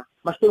contra,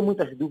 mas tenho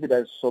muitas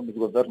dúvidas sobre o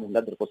governo de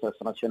unidade de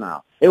reconciliação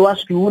nacional. Eu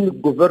acho que o único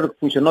governo que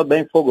funcionou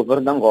bem foi o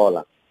governo de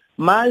Angola.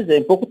 Mas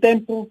em pouco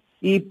tempo,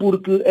 e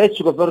porque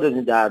estes governos de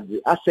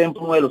unidade há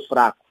sempre um elo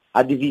fraco.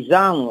 A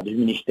divisão dos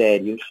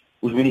ministérios,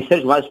 os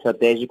ministérios mais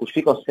estratégicos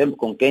ficam sempre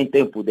com quem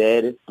tem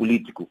poder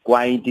político, com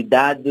a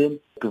entidade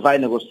que vai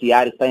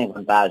negociar e está em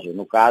vantagem.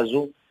 No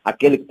caso,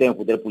 aquele que tem o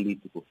poder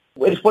político.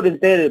 Eles podem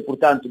ter,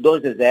 portanto,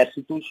 2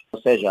 exércitos, ou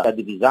seja, a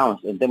divisão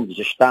em termos de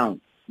gestão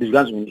dos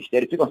grandes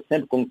ministérios, ficam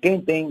sempre com quem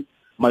tem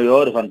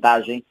maior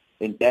vantagem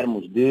em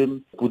termos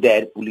de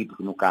poder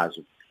político, no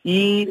caso.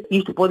 E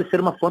isto pode ser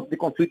uma fonte de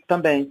conflito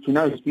também, se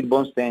não existir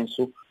bom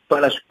senso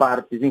pelas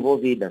partes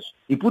envolvidas.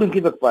 E por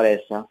incrível que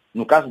pareça,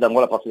 no caso de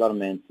Angola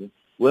particularmente,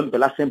 o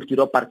MPLA sempre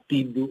tirou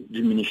partido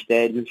dos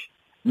ministérios,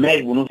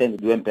 mesmo não sendo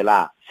do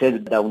MPLA, sendo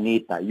da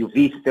UNITA e o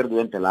vice ser do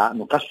MPLA,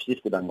 no caso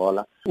específico de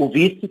Angola, o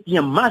vice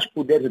tinha mais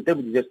poderes em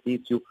termos de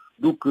exercício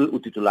do que o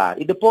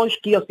titular. E depois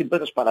criam-se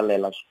empresas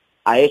paralelas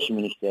a estes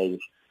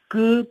ministérios,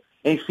 que,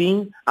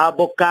 enfim,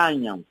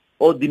 abocanham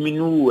ou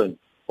diminuem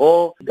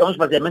ou dão um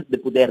esvaziamento de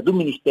poder do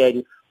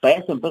Ministério para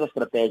essa empresa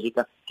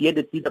estratégica que é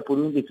detida por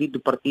um indivíduo do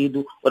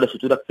partido ou da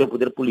estrutura que tem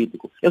poder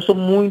político. Eu sou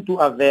muito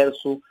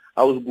averso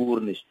aos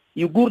gurnes.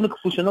 E o gurne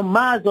que funcionou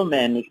mais ou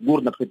menos,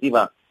 gurne na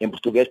perspectiva em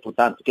português,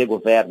 portanto, que é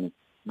governo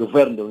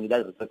da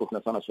Unidade de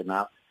Reconciliação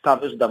Nacional,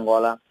 talvez o de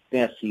Angola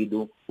tenha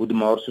sido o de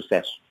maior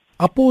sucesso.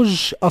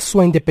 Após a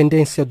sua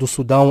independência do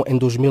Sudão em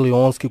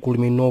 2011, que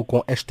culminou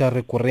com esta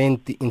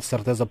recorrente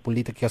incerteza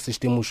política que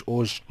assistimos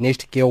hoje,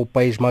 neste que é o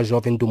país mais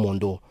jovem do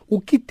mundo,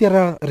 o que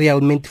terá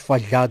realmente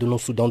falhado no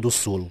Sudão do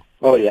Sul?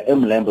 Olha, eu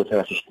me lembro de ter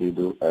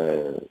assistido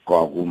com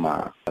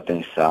alguma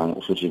atenção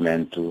o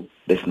surgimento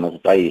desse novo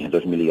país em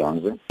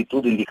 2011 e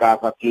tudo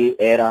indicava que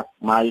era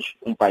mais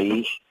um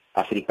país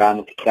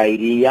africano que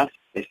cairia,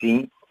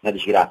 enfim, na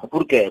desgraça.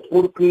 Por quê?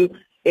 Porque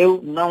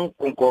eu não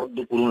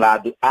concordo, por um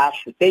lado,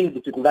 tenho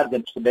dificuldade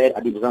em perceber a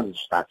divisão dos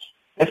Estados.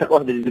 Essa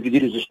coisa de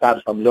dividir os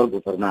Estados para melhor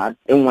governar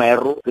é um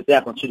erro que tem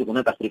acontecido no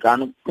continente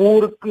africano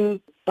porque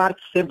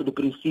parte sempre do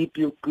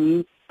princípio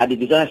que a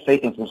divisão é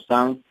feita em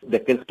função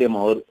daquele que tem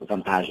maior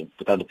vantagem,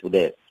 portanto, do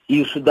poder.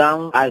 E o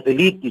Sudão, as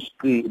elites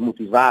que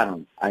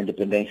motivaram a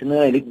independência não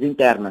eram elites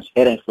internas,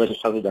 eram influências dos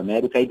Estados Unidos da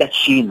América e da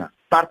China,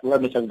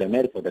 particularmente dos Estados Unidos da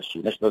América ou da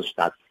China, estes dois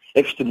Estados,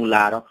 é que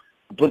estimularam,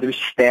 do ponto de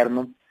vista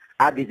externo,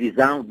 a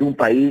divisão de um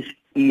país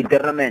e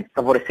internamente,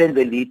 favorecendo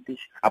elites,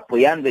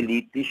 apoiando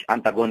elites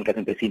antagônicas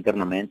entre si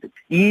internamente,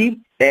 e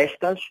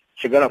estas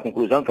chegaram à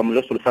conclusão que a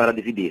melhor solução era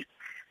dividir.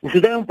 O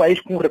Sudão é um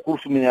país com um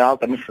recurso mineral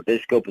também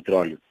estratégico, que é o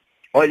petróleo.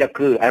 Olha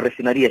que a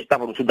refinaria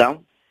estava no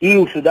Sudão e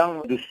o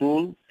Sudão do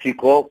Sul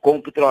ficou com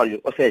o petróleo.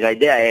 Ou seja, a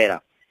ideia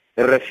era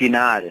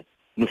refinar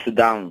no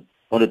Sudão,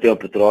 onde tem o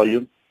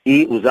petróleo,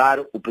 e usar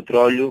o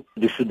petróleo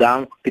do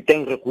Sudão, que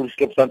tem os recursos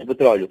que é, portanto, o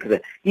petróleo. Quer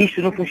dizer,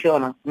 isso não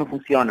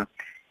funciona.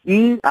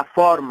 E a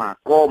forma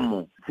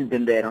como se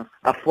entenderam,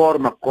 a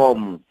forma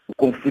como o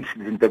conflito se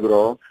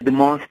desintegrou,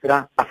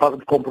 demonstra a falta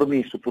de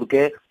compromisso. Por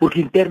quê?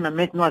 Porque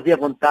internamente não havia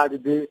vontade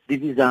de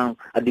divisão.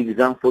 A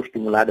divisão foi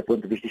estimulada do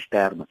ponto de vista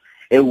externo.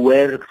 É o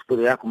erro que se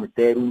poderá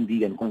cometer um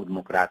dia no Congo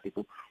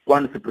Democrático,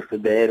 quando se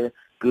perceber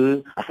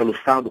que a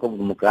solução do Congo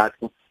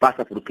Democrático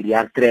passa por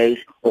criar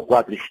 3 ou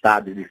 4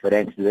 estados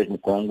diferentes do mesmo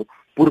Congo,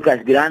 porque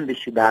as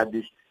grandes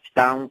cidades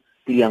estão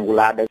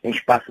trianguladas em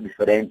espaços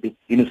diferentes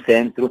e no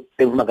centro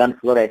temos uma grande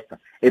floresta.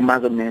 É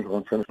mais ou menos o que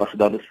aconteceu no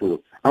Sudão do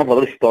Sul. Há um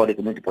valor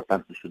histórico muito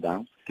importante do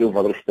Sudão, que é o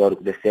valor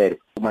histórico de ser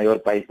o maior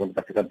país do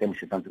africano em termos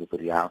de extensão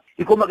territorial.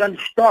 E com uma grande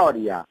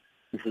história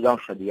do Sudão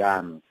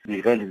chadiano,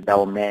 dos velhos da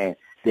Omé,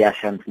 de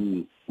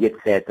Ashanti e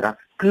etc.,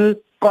 que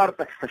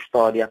corta essa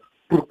história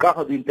por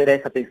causa do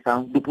interesse,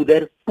 atenção, do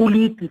poder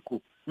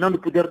político, não do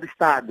poder do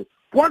Estado.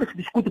 Quando se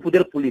discute o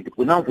poder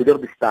político, não o poder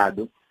do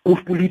Estado, os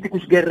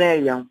políticos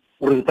guerreiam.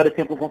 O resultado é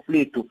sempre um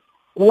conflito.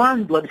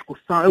 Quando a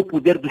discussão é o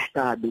poder do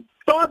Estado,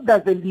 todas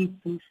as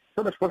elites,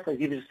 todas as forças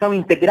vivas são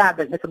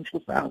integradas nessa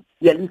discussão.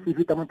 E ali se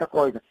evita muita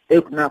coisa. É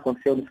o que não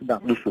aconteceu no Sudão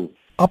do Sul.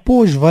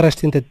 Após várias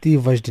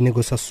tentativas de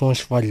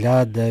negociações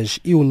falhadas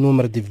e o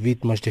número de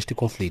vítimas deste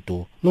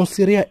conflito, não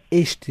seria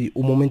este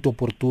o momento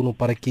oportuno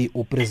para que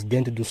o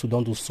presidente do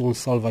Sudão do Sul,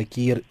 Salva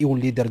Kiir, e o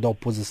líder da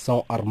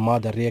oposição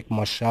armada, Riek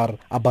Machar,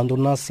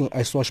 abandonassem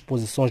as suas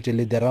posições de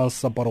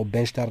liderança para o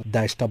bem-estar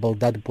da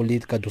estabilidade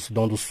política do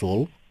Sudão do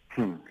Sul?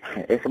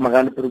 Essa é uma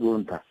grande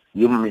pergunta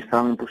e uma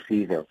missão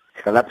impossível.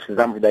 Se calhar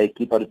precisamos da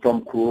equipa do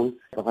Tom Cruise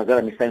para fazer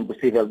a missão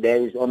impossível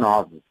 10 ou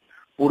 9.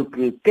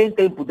 Porque quem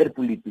tem poder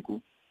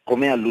político,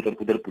 como é a luta do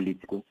poder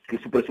político, que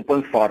se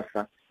pressupõe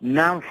força,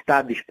 não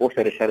está disposto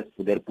a deixar esse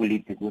poder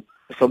político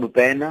sob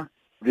pena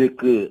de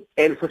que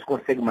ele só se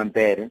consegue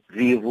manter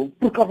vivo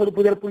por causa do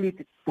poder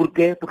político. Por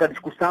quê? Porque a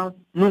discussão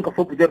nunca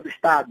foi o poder do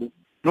Estado,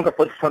 nunca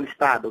foi discussão do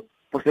Estado,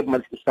 foi sempre uma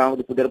discussão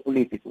do poder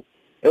político.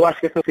 Eu acho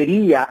que essa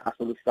seria a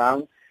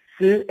solução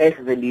se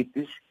essas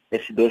elites,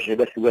 esses duas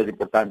figuras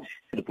importantes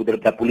do poder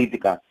da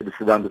política do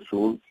Sudão do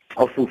Sul,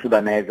 ou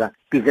sul-sudanesa,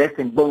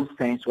 tivessem bom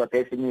senso até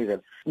esse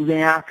nível. E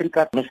em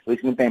África, nosso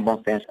país não tem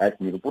bom senso a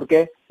esse nível. Por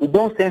quê? O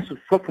bom senso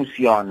só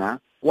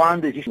funciona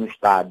quando existe no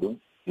Estado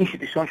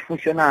instituições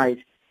funcionais,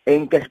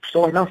 em que as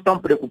pessoas não estão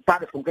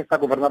preocupadas com quem está a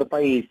governar o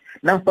país,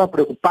 não estão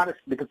preocupadas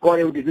de que qual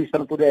é o indivíduo que está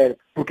no poder,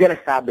 porque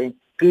elas sabem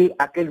que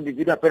aquele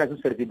indivíduo é apenas um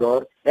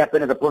servidor, é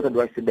apenas a ponta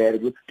do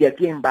iceberg, que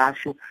aqui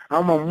embaixo há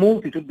uma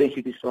multitude de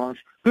instituições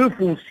que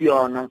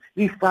funcionam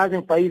e fazem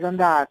o país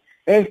andar.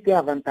 Esta é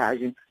a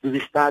vantagem dos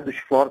Estados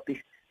fortes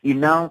e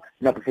não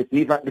na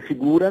perspectiva de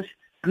figuras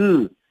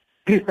que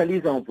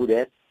cristalizam o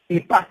poder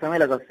e passam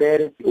elas a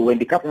ser, o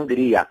handicap não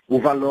diria, o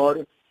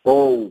valor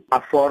ou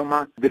a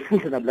forma de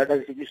funcionalidade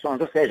das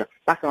instituições, ou seja,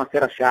 passam a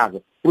ser a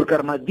chave, porque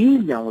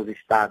armadilham os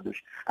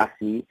Estados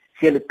assim.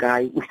 Se ele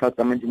cai, o Estado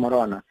também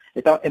desmorona.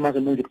 Então, é mais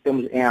ou menos o que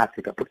temos em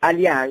África. Porque,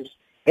 aliás,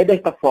 é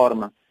desta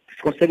forma que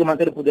se consegue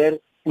manter o poder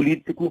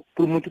político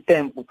por muito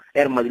tempo.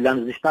 É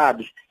armadilhando os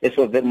Estados. É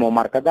só ver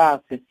Muammar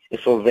Gaddafi, é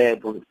só ver,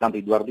 por exemplo,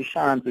 Eduardo dos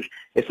Santos,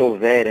 é só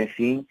ver,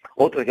 enfim,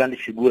 outras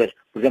grandes figuras,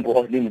 por exemplo,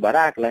 Hosni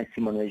Mubarak, lá em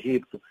cima no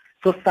Egito,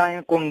 só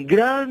saem com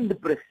grande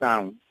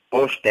pressão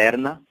ou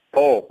externa,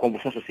 ou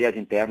convulsões sociais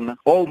internas,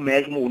 ou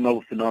mesmo o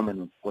novo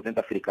fenômeno do continente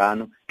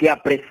africano, que é a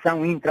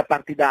pressão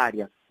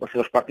intrapartidária. Ou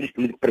seja, os partidos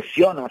políticos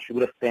pressionam as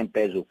figuras que têm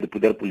peso de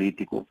poder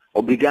político,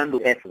 obrigando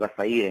essas a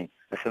saírem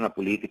da cena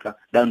política,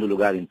 dando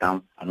lugar,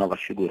 então, a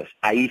novas figuras.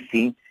 Aí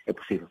sim é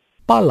possível.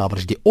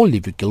 Palavras de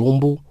Olívio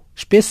Quilombo,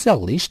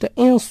 especialista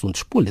em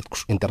assuntos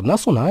políticos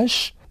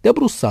internacionais,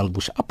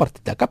 debruçando-vos a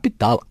partir da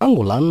capital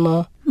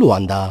angolana,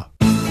 Luanda.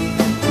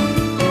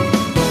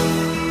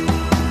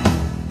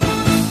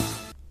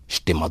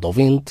 Estimado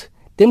ouvinte,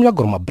 temos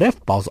agora uma breve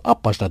pausa à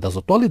página das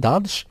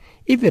atualidades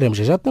e veremos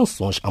as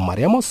atenções a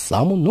Maria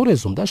Mossamo no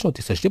resumo das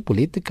notícias de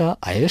política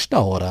a esta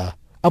hora.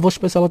 A vossa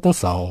especial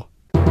atenção.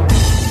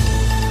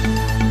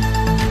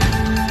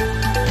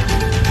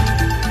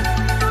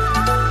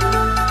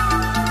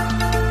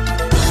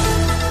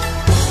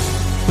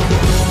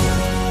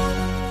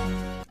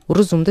 O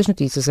resumo das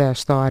notícias a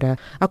esta hora.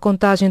 A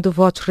contagem de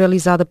votos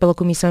realizada pela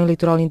Comissão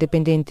Eleitoral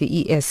Independente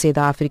IEC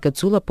da África do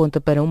Sul aponta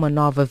para uma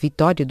nova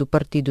vitória do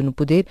partido no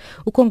poder,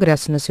 o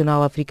Congresso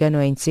Nacional Africano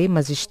ANC,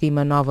 mas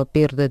estima nova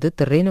perda de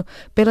terreno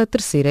pela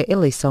terceira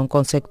eleição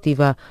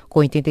consecutiva. Com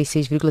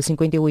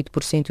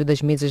 86,58%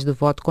 das mesas de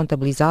voto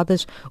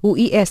contabilizadas, o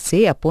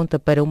IEC aponta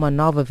para uma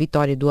nova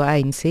vitória do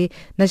ANC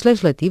nas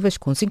legislativas,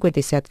 com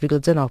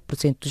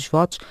 57,19% dos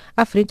votos,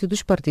 à frente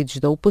dos partidos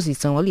da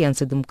oposição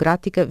Aliança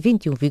Democrática,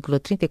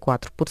 21,34%,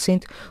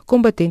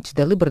 combatentes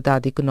da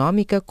liberdade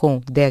econômica,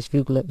 com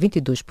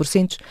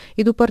 10,22%,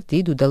 e do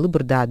Partido da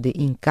Liberdade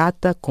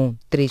Inkatha, com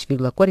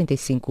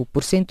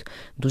 3,45%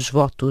 dos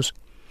votos.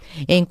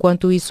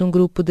 Enquanto isso, um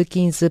grupo de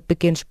 15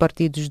 pequenos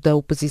partidos da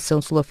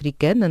oposição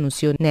sul-africana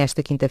anunciou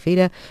nesta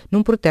quinta-feira,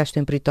 num protesto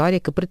em Pretória,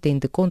 que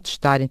pretende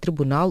contestar em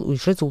tribunal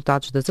os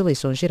resultados das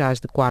eleições gerais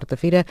de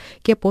quarta-feira,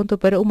 que apontam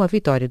para uma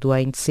vitória do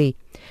ANC.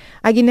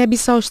 A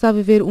Guiné-Bissau está a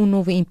viver um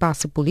novo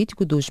impasse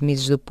político 2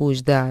 meses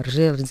depois da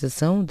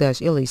realização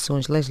das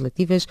eleições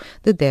legislativas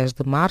de 10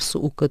 de março,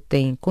 o que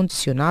tem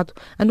condicionado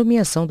a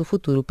nomeação do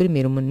futuro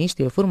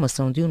primeiro-ministro e a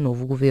formação de um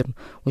novo governo.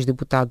 Os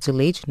deputados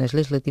eleitos nas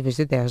legislativas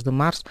de 10 de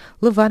março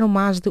levaram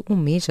mais de um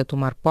mês a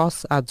tomar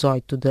posse a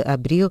 18 de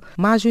abril,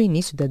 mas o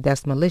início da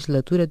 10ª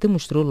legislatura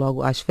demonstrou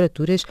logo as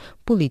fraturas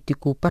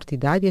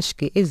político-partidárias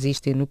que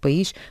existem no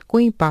país, com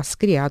o impasse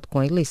criado com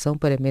a eleição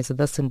para a mesa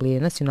da Assembleia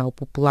Nacional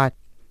Popular.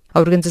 A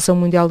Organização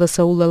Mundial da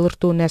Saúde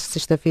alertou nesta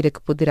sexta-feira que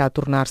poderá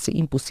tornar-se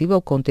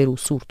impossível conter o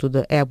surto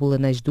de ébola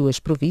nas duas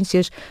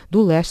províncias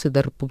do leste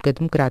da República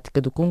Democrática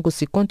do Congo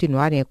se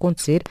continuarem a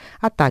acontecer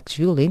ataques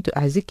violentos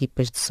às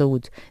equipas de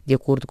saúde. De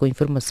acordo com a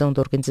informação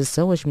da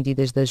organização, as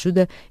medidas de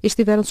ajuda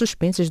estiveram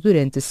suspensas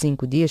durante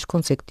 5 dias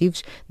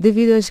consecutivos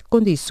devido às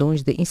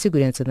condições de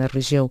insegurança na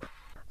região.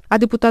 A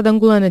deputada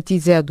angolana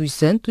Tizé dos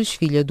Santos,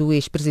 filha do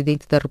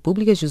ex-presidente da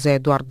República, José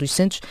Eduardo dos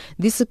Santos,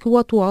 disse que o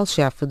atual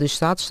chefe de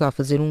Estado está a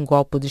fazer um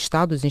golpe de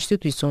Estado às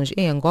instituições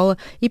em Angola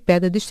e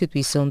pede a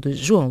destituição de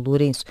João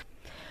Lourenço.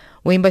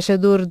 O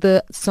embaixador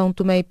de São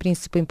Tomé e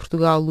Príncipe em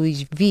Portugal,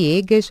 Luís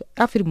Viegas,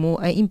 afirmou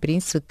à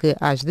imprensa que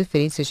as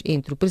diferenças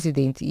entre o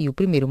presidente e o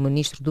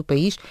primeiro-ministro do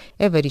país,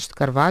 Evaristo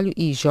Carvalho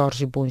e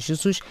Jorge Bom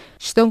Jesus,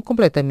 estão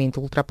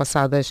completamente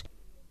ultrapassadas.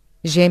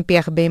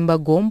 Jean-Pierre Bemba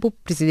Gombo,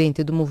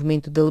 presidente do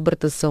Movimento de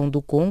Libertação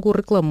do Congo,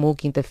 reclamou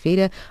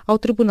quinta-feira ao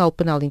Tribunal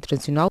Penal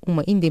Internacional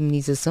uma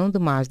indemnização de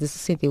mais de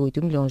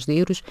 68 milhões de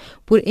euros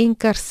por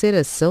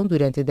encarceração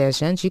durante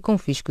 10 anos e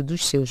confisco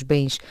dos seus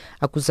bens.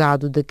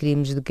 Acusado de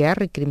crimes de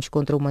guerra e crimes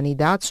contra a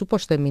humanidade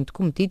supostamente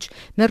cometidos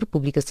na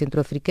República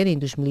Centro-Africana em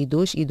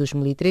 2002 e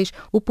 2003,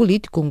 o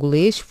político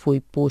congolês foi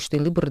posto em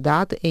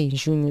liberdade em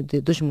junho de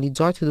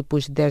 2018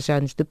 depois de 10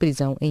 anos de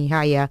prisão em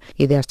Haia.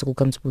 E desta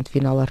colocamos ponto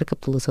final à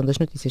recapitulação das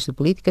notícias de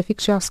política.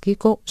 Fique já a seguir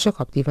com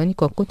Jacob Divani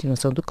com a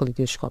continuação do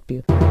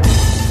Caleidoscópio.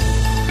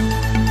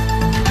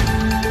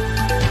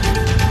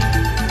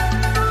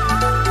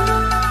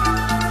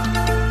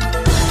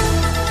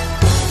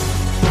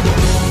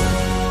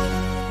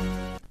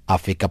 A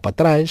fica para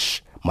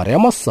trás, Maria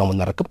Massamo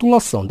na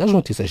recapitulação das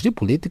notícias de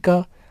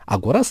política,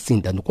 agora sim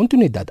dando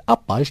continuidade à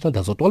página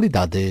das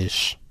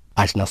atualidades.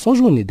 As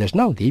Nações Unidas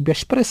na Líbia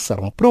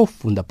expressaram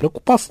profunda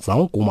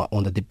preocupação com uma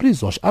onda de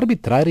prisões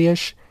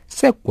arbitrárias,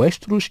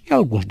 sequestros e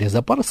alguns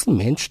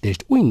desaparecimentos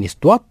desde o início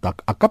do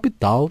ataque à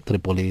capital,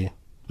 Trípoli.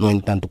 No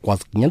entanto,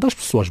 quase 500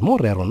 pessoas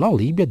morreram na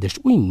Líbia desde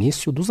o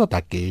início dos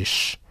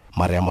ataques.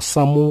 Maria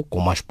Massamo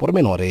com mais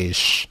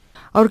pormenores.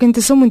 A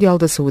Organização Mundial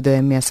da Saúde, a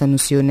OMS,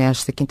 anunciou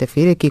nesta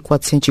quinta-feira que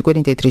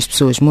 443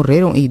 pessoas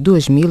morreram e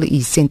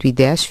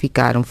 2.110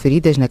 ficaram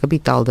feridas na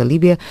capital da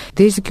Líbia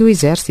desde que o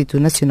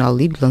Exército Nacional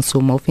Líbio lançou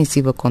uma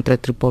ofensiva contra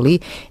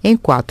Trípoli em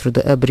 4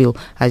 de abril.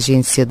 A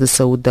Agência de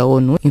Saúde da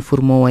ONU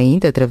informou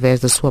ainda, através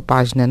da sua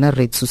página na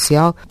rede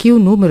social, que o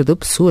número de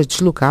pessoas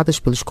deslocadas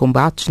pelos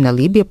combates na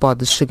Líbia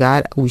pode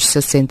chegar aos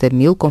 60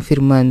 mil,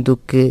 confirmando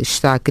que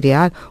está a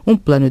criar um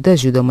plano de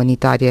ajuda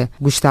humanitária.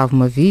 Gustavo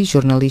Mavi,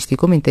 jornalista e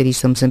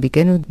comentarista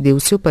moçambicano, deu o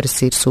seu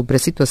parecer sobre a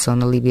situação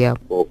na Líbia.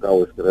 O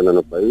caos que reina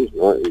no país,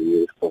 não?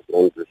 E os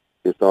confrontos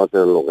que estão a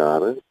ter lugar,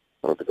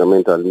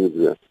 praticamente a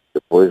Líbia,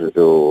 depois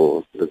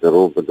do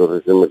derrubo do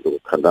regime do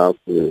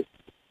Gaddafi,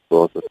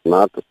 do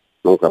assassinato,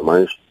 nunca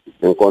mais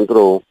se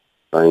encontrou.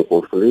 Está em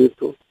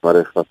conflito,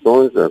 várias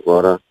fações,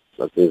 agora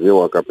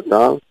atingiu a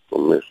capital,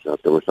 como já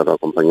temos estado a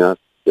acompanhar,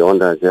 e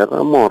onde a guerra,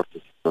 a morte.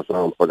 A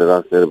situação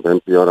poderá ser bem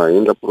pior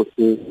ainda,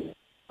 porque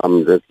à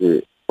medida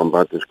que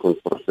combates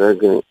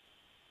prosseguem,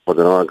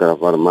 poderão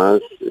agravar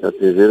mais e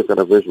atingir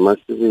cada vez mais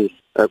civis.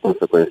 É a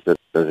consequência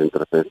das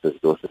interferências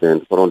do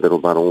Ocidente. Foram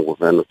derrubar um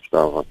governo que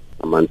estava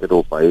a manter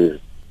o país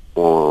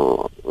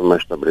com uma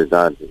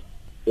estabilidade.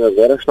 E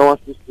agora estão a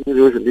assistir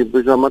os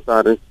líbios a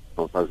matarem.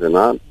 Não fazem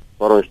nada,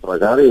 foram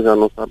estragar e já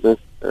não sabem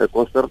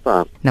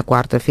consertar. Na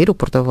quarta-feira, o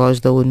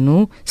porta-voz da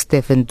ONU,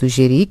 Stefan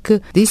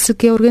Dujarric, disse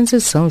que a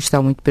organização está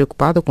muito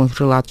preocupada com os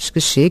relatos que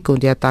chegam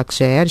de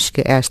ataques aéreos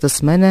que esta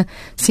semana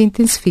se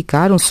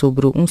intensificaram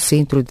sobre um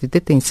centro de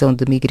detenção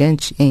de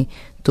migrantes em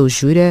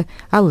Tojura,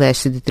 a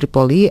leste de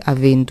Trípoli,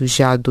 havendo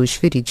já 2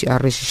 feridos a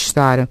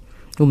registrar.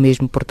 O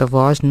mesmo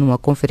porta-voz, numa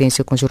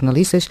conferência com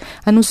jornalistas,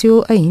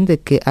 anunciou ainda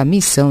que a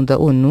missão da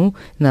ONU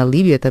na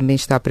Líbia também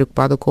está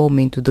preocupada com o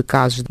aumento de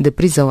casos de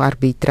prisão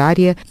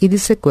arbitrária e de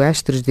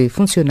sequestros de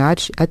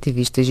funcionários,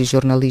 ativistas e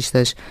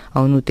jornalistas.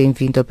 A ONU tem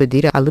vindo a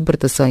pedir a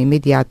libertação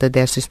imediata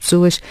destas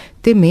pessoas,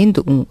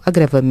 temendo um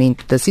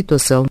agravamento da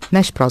situação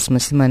nas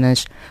próximas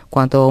semanas.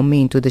 Quanto ao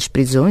aumento das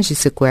prisões e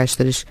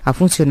sequestros a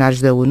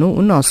funcionários da ONU,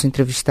 o nosso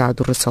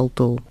entrevistado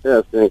ressaltou. É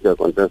assim que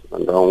acontece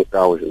quando há um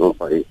caos num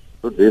país.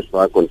 Tudo isso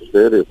vai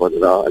acontecer e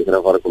poderá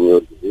agravar, como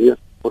eu dizia,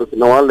 porque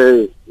não há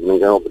lei,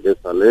 ninguém obedece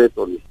à lei,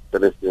 todos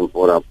querem se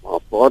impor à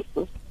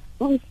força.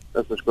 Então,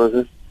 essas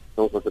coisas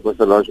são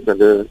consequência lógica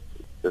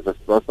dessa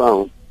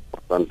situação.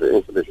 Portanto,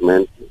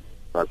 infelizmente,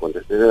 vai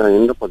acontecer e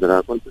ainda poderá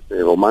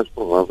acontecer. O mais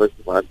provável é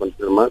que vai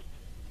acontecer mais,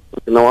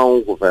 porque não há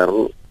um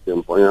governo que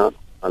imponha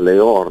a lei e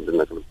a ordem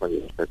naquele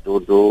país. É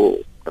tudo,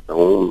 cada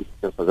um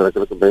quer fazer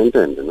aquilo que bem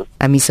entende, né?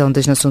 A missão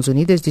das Nações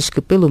Unidas diz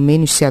que pelo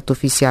menos 7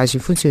 oficiais e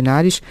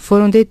funcionários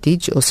foram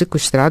detidos ou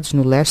sequestrados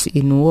no leste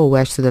e no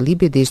oeste da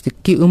Líbia desde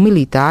que o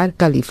militar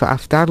Khalifa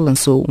Haftar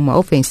lançou uma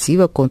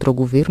ofensiva contra o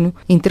governo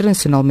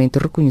internacionalmente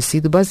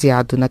reconhecido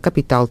baseado na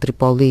capital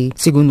Trípoli.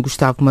 Segundo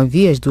Gustavo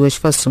Mavi, as 2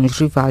 fações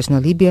rivais na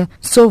Líbia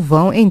só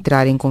vão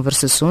entrar em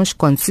conversações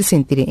quando se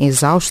sentirem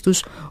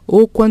exaustos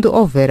ou quando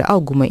houver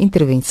alguma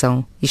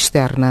intervenção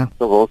externa.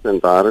 Só vão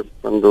sentar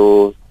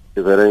quando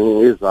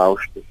estiverem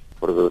exaustos.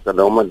 porque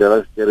cada uma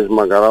delas quer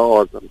esmagar a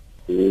outra.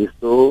 E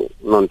isso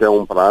não tem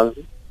um prazo,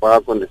 vai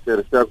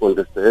acontecer, se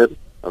acontecer,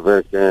 a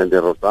ver quem é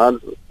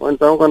derrotado, ou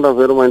então quando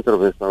haver uma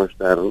intervenção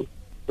externa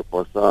que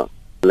possa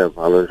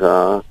levá-los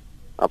a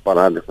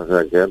parar de fazer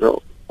a guerra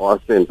ou a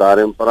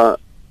sentarem para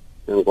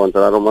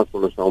encontrar uma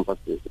solução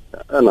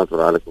pacífica. É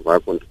natural que vai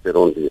acontecer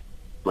um dia,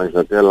 mas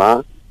até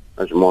lá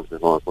as mortes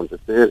vão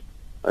acontecer,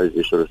 as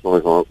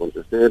destruições vão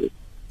acontecer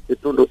e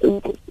tudo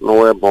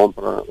não é bom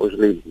para os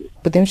líbios.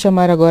 Podemos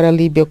chamar agora a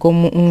Líbia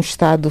como um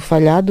Estado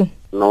falhado?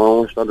 Não é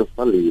um Estado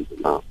falido,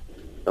 não.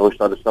 É um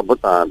Estado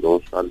sabotado, um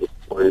Estado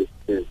que foi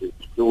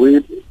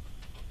destruído.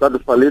 O Estado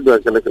falido é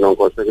aquele que não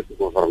consegue se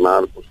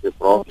governar por si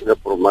próprio,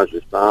 por má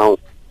gestão,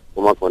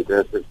 como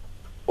acontece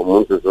com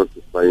muitos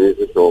outros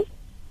países, ou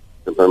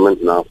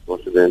simplesmente na África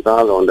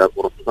Ocidental, onde a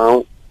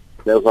corrupção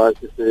leva a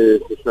que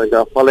se chegue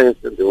à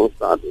falência de um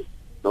Estado.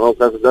 Não é o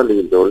caso da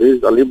Líbia.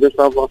 A Líbia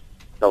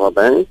estava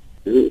bem,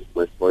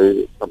 mas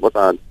foi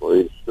sabotado,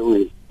 foi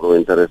destruído por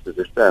interesses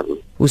externos.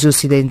 Os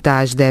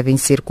ocidentais devem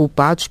ser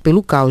culpados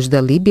pelo caos da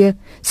Líbia,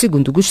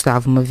 segundo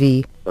Gustavo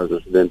Mavi. Os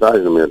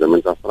ocidentais,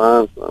 nomeadamente a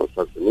França, os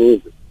Estados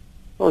Unidos,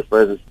 são os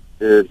países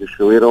que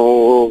destruíram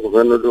o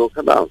governo do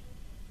Gaddafi.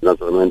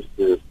 Naturalmente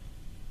que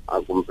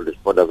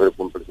pode haver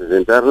cúmplices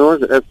internos,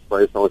 mas esses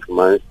países são os que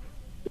mais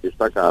se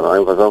destacaram. A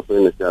invasão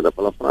foi iniciada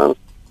pela França,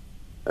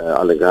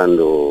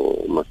 alegando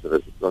uma série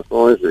de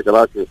situações, e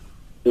claro que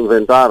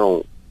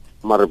inventaram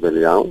uma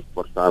rebelião,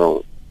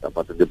 forçaram a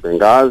partir de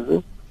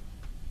Benghazi,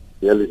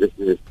 e eles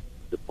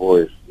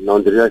depois,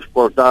 não diria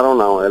exportaram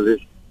não,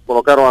 eles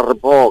colocaram a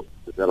reboque,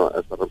 fizeram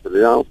essa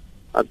rebelião,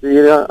 até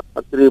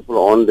a Trípoli,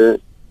 onde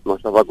não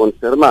estava a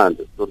acontecer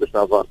nada, tudo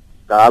estava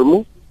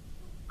calmo,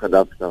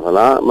 Gaddafi estava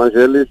lá, mas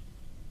eles,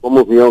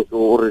 como viam que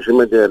o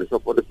regime deles só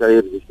pode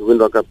cair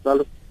destruindo a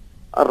capital,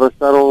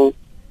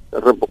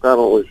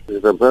 rebocaram os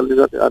rebeldes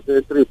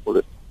até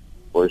Trípoli,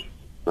 pois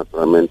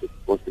naturalmente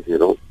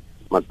conseguiram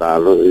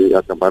matá-lo e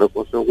acabaram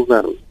com o seu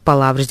governo.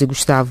 Palavras de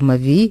Gustavo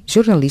Mavi,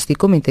 jornalista e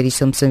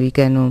comentarista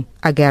moçambicano.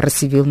 A guerra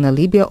civil na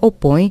Líbia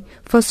opõe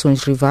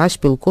fações rivais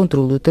pelo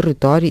controle do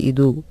território e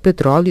do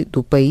petróleo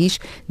do país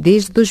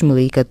desde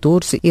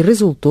 2014 e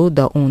resultou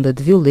da onda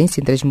de violência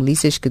entre as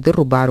milícias que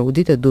derrubaram o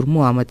ditador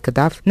Muammar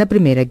Gaddafi na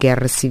primeira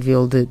guerra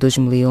civil de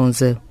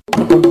 2011.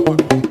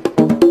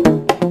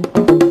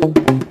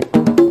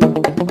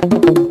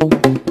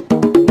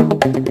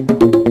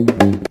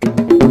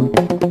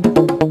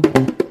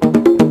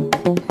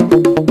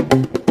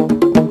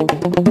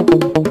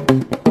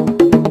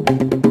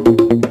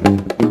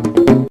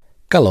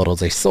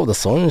 Calorosas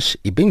saudações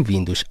e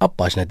bem-vindos à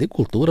página de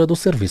cultura do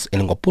Serviço em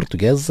Língua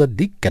Portuguesa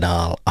de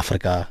Canal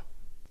África.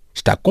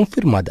 Está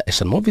confirmada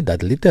esta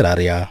novidade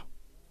literária.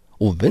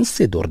 O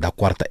vencedor da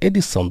 4ª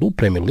edição do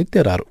Prémio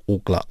Literário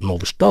UCLA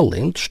Novos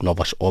Talentos,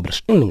 Novas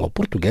Obras em Língua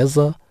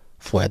Portuguesa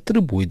foi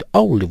atribuído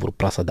ao livro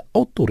Praça da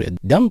autoria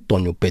de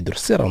Antônio Pedro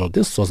Serrano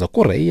de Souza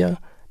Correia,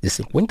 de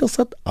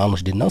 57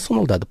 anos de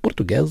nacionalidade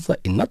portuguesa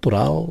e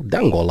natural de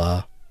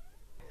Angola.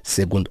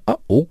 Segundo a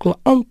UCLA,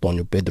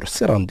 Antônio Pedro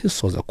Serrano de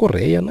Souza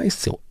Correia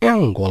nasceu em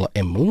Angola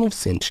em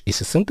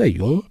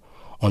 1961,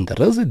 onde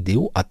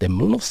residiu até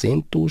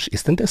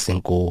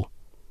 1975.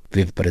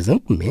 Vive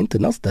presentemente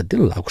na cidade de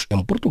Lagos,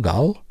 em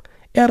Portugal.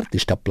 É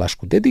artista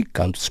plástico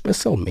dedicando-se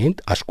especialmente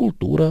à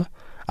escultura,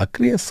 à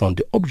criação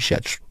de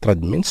objetos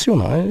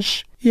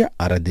tridimensionais e à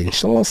área de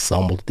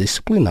instalação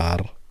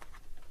multidisciplinar.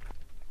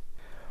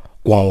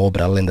 Com a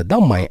obra Lenda da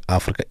Mãe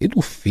África e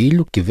do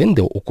Filho que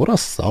Vendeu o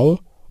Coração,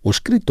 o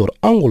escritor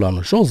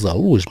angolano José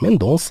Luís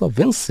Mendonça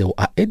venceu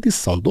a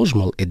edição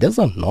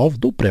 2019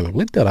 do Prêmio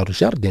Literário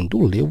Jardim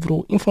do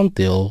Livro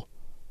Infantil.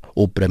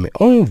 O prêmio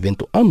é um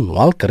evento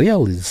anual que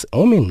realiza-se em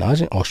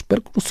homenagem aos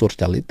precursores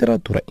da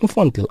literatura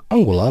infantil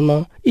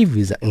angolana e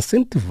visa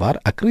incentivar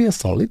a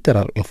criação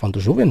literária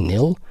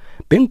infanto-juvenil,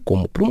 bem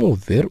como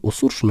promover o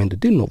surgimento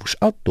de novos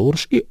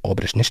autores e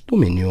obras neste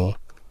domínio.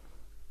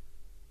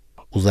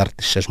 Os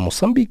artistas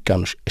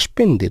moçambicanos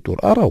Expeditor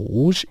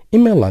Araújo e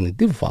Melanie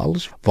de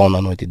Valles vão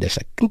na noite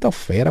desta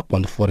quinta-feira,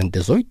 quando forem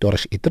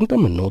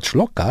 18h30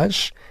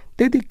 locais,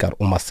 dedicar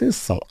uma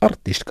sessão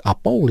artística a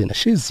Paulina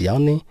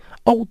Chiziane,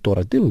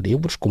 autora de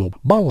livros como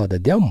Balada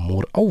de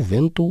Amor ao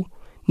Vento,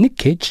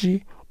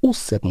 Nikechi, O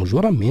Sétimo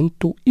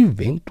Juramento e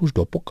Ventos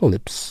do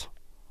Apocalipse.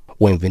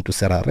 O evento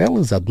será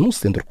realizado no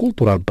Centro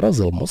Cultural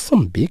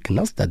Brasil-Moçambique,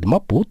 na cidade de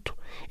Maputo,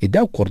 e, de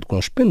acordo com o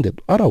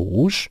Expeditor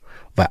Araújo,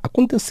 vai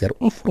acontecer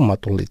um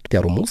formato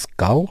literário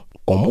musical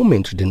com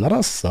momentos de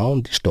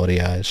narração de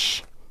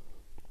histórias.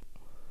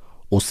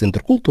 O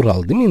Centro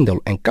Cultural de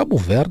Mindelo, em Cabo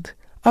Verde,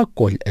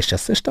 acolhe esta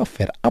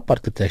sexta-feira, a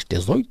partir das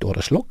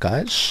 18h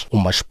locais,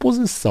 uma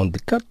exposição de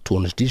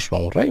cartoons de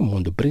João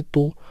Raimundo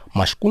Brito,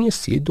 mais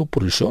conhecido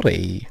por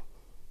Jorei.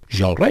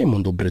 João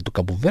Raimundo Brito,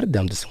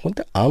 cabo-verdiano de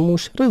 50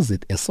 anos,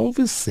 reside em São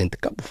Vicente,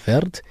 Cabo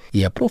Verde,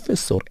 e é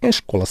professor em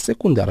Escola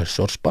Secundária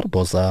Jorge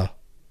Barbosa.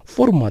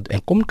 Formado em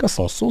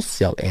Comunicação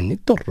Social em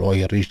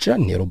Niterói, Rio de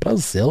Janeiro,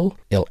 Brasil,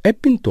 ele é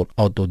pintor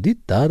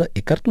autodidata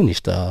e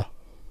cartunista.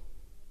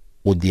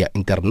 O Dia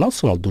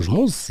Internacional dos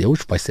Museus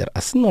vai ser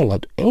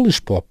assinalado em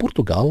Lisboa,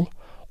 Portugal,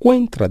 com a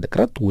entrada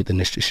gratuita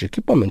nestes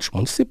equipamentos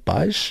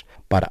municipais,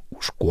 para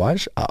os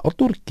quais a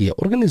autarquia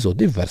organizou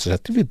diversas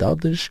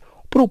atividades,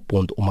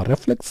 propondo uma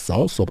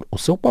reflexão sobre o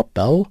seu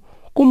papel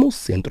como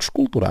centros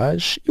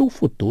culturais e o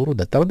futuro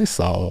da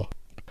tradição.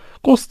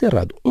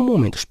 Considerado um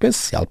momento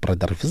especial para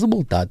dar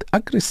visibilidade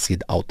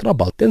acrescida ao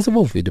trabalho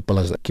desenvolvido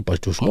pelas equipas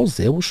dos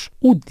museus,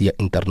 o Dia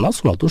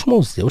Internacional dos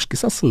Museus, que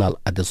se assinala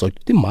a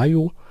 18 de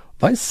maio,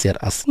 vai ser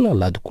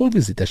assinalado com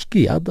visitas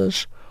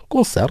guiadas,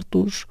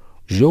 concertos,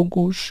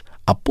 jogos,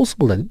 a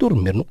possibilidade de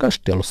dormir no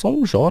Castelo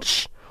São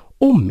Jorge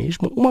ou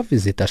mesmo uma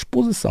visita à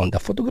exposição da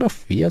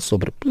fotografia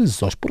sobre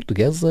prisões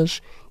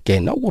portuguesas, que é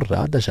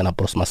inaugurada já na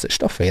próxima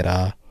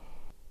sexta-feira.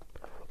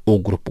 O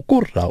grupo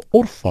coral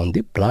Orfão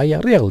de Praia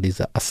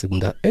realiza a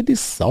segunda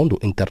edição do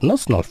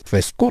International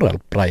Fest Coral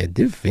Praia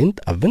de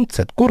 20 a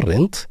 27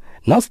 corrente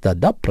na cidade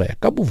da Praia,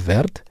 Cabo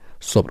Verde,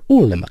 sob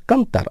o lema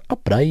Cantar a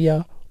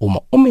Praia,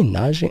 uma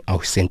homenagem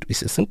aos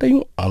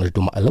 161 anos de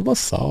uma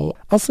elevação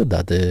à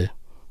cidade.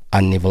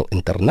 A nível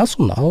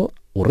internacional,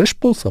 o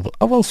responsável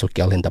avançou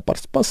que, além da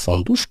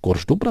participação dos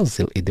coros do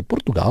Brasil e de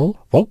Portugal,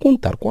 vão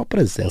contar com a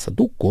presença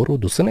do coro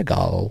do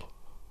Senegal.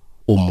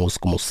 O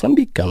músico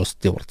moçambicano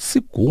Stewart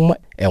Sikuma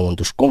é um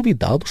dos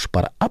convidados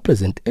para a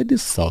presente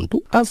edição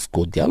do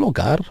ASGO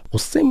Dialogar, o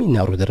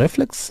seminário de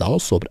reflexão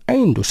sobre a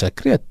indústria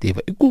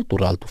criativa e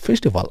cultural do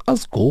Festival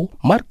ASGO,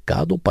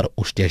 marcado para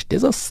os dias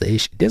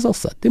 16 e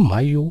 17 de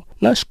maio,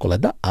 na Escola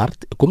da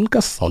Arte e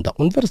Comunicação da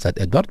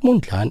Universidade Eduardo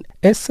Mondlane,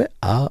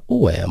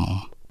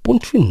 SAUM.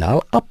 Ponto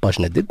final à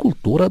página de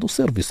cultura do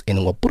Serviço em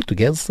Língua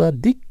Portuguesa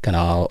de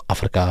Canal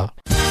África.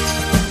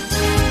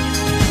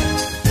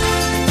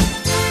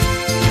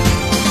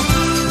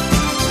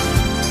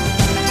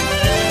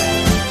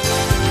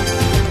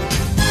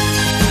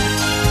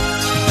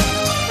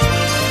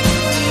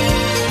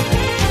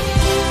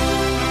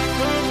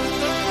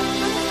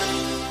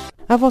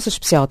 A vossa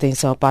especial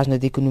atenção à página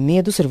de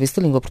economia do Serviço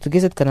de Língua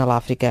Portuguesa de Canal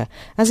África.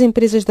 As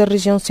empresas da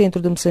região centro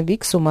de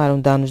Moçambique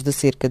somaram danos de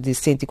cerca de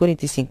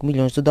 145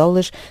 milhões de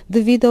dólares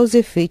devido aos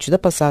efeitos da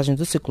passagem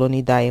do ciclone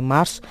Idai em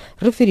março,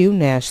 referiu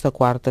nesta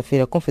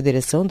quarta-feira a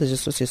Confederação das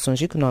Associações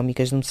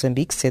Económicas de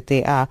Moçambique,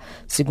 CTA.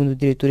 Segundo o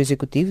diretor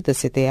executivo da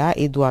CTA,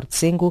 Eduardo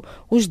Sengo,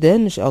 os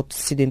danos ao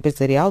tecido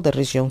empresarial da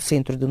região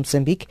centro de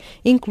Moçambique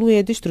incluem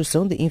a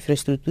destruição de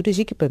infraestruturas,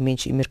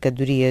 equipamentos e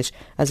mercadorias.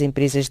 As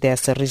empresas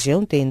dessa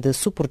região têm de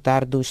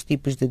suportar dos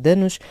tipos de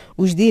danos,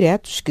 os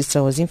diretos, que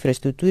são as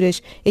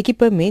infraestruturas,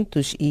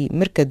 equipamentos e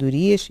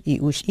mercadorias, e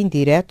os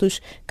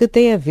indiretos, que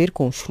têm a ver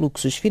com os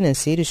fluxos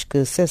financeiros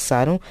que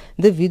cessaram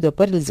devido à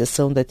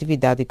paralisação da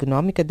atividade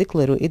económica,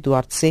 declarou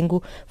Eduardo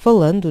Sengo,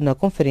 falando na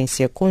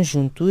conferência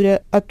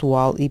Conjuntura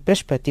Atual e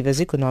Perspectivas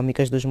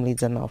Económicas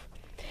 2019.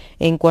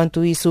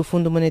 Enquanto isso, o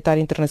Fundo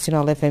Monetário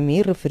Internacional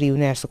FMI referiu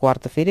nesta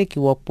quarta-feira que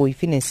o apoio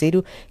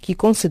financeiro que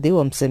concedeu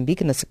a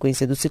Moçambique na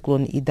sequência do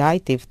ciclone Idai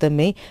teve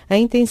também a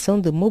intenção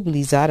de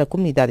mobilizar a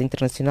comunidade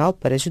internacional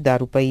para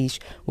ajudar o país.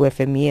 O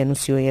FMI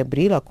anunciou em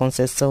abril a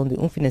concessão de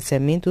um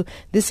financiamento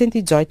de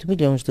 118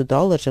 milhões de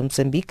dólares a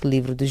Moçambique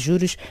livre de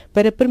juros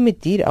para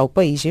permitir ao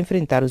país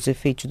enfrentar os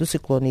efeitos do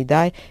ciclone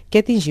Idai, que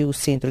atingiu o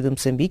centro de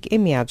Moçambique em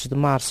meados de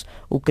março.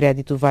 O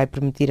crédito vai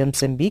permitir a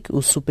Moçambique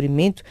o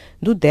suprimento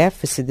do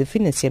déficit de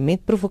financiamento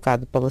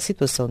provocado pela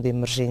situação de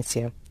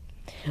emergência.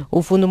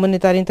 O Fundo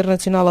Monetário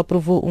Internacional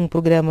aprovou um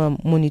programa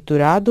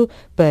monitorado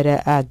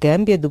para a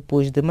Gâmbia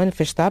depois de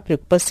manifestar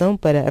preocupação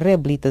para a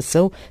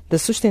reabilitação da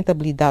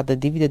sustentabilidade da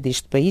dívida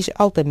deste país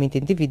altamente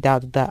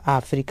endividado da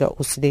África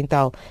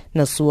Ocidental.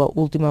 Na sua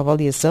última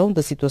avaliação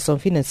da situação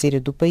financeira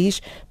do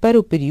país para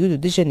o período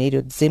de janeiro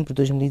a dezembro de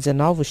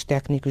 2019, os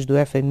técnicos do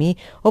FMI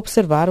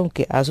observaram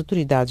que as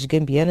autoridades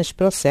gambianas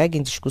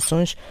prosseguem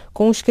discussões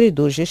com os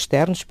credores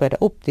externos para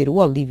obter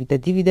o alívio da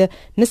dívida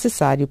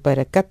necessário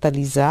para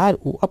catalisar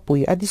o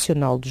apoio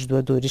adicional dos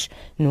doadores.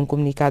 Num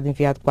comunicado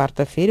enviado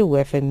quarta-feira, o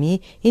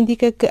FMI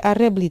indica que a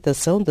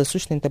reabilitação da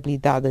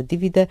sustentabilidade da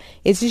dívida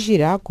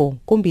exigirá, com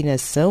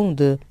combinação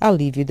de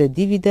alívio da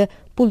dívida,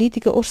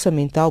 política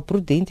orçamental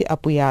prudente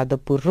apoiada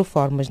por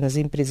reformas nas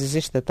empresas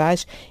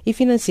estatais e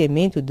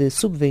financiamento de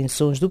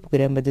subvenções do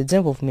Programa de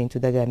Desenvolvimento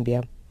da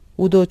Gâmbia.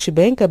 O Deutsche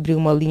Bank abriu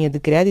uma linha de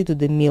crédito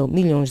de 1.000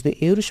 milhões de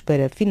euros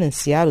para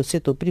financiar o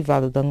setor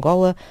privado de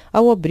Angola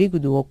ao abrigo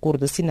do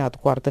acordo assinado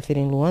quarta-feira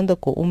em Luanda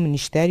com o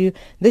Ministério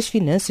das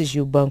Finanças e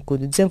o Banco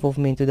de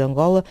Desenvolvimento de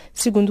Angola,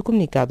 segundo o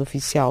comunicado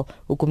oficial.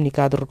 O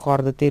comunicado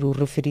recorda ter o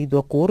referido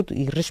acordo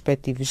e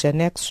respectivos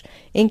anexos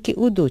em que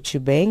o Deutsche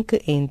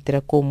Bank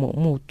entra como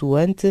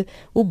mutuante,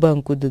 o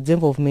Banco de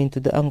Desenvolvimento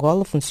de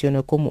Angola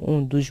funciona como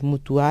um dos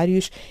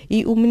mutuários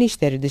e o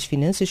Ministério das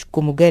Finanças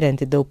como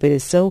garante da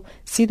operação,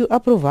 sido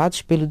aprovado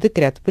pelo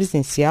Decreto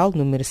Presidencial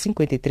número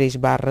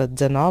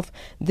 53/19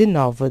 de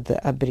 9 de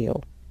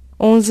abril.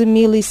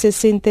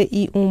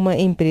 11.061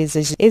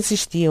 empresas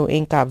existiam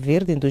em Cabo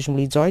Verde em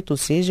 2018, ou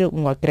seja,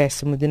 um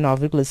acréscimo de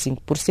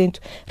 9,5%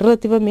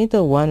 relativamente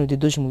ao ano de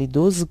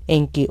 2012,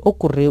 em que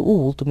ocorreu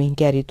o último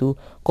inquérito.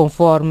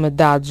 Conforme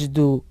dados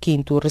do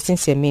 5º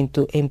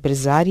recenseamento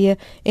empresária,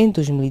 em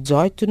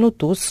 2018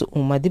 notou-se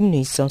uma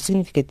diminuição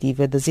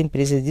significativa das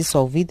empresas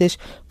dissolvidas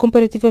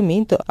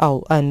comparativamente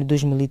ao ano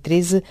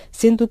 2013,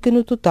 sendo que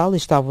no total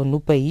estavam no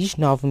país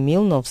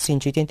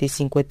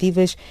 9.985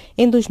 ativas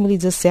em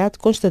 2017,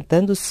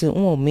 constatando-se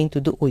um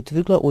aumento de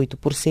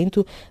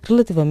 8,8%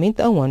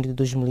 relativamente ao ano de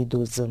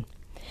 2012.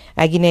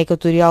 A Guiné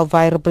Equatorial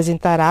vai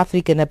representar a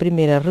África na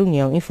primeira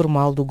reunião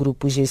informal do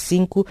Grupo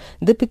G5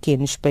 de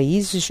pequenos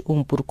países,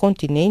 um por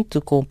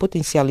continente, com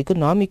potencial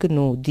econômico,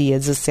 no dia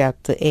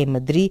 17 em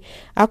Madrid,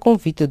 a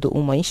convite de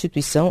uma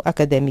instituição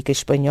académica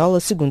espanhola,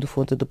 segundo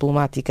fonte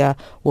diplomática.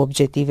 O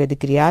objetivo é de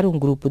criar um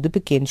grupo de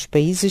pequenos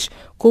países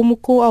como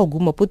com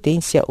alguma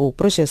potência ou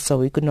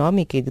projeção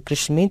econômica e de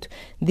crescimento,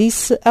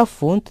 disse a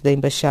fonte da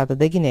Embaixada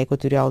da Guiné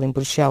Equatorial em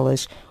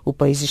Bruxelas. O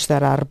país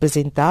estará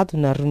representado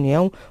na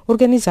reunião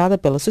organizada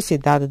pela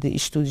Sociedade de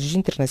Estudos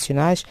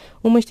Internacionais,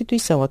 uma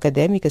instituição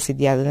académica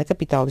sediada na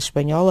capital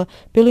espanhola,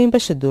 pelo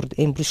embaixador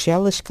em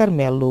Bruxelas,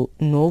 Carmelo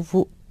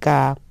Novo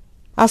K.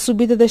 A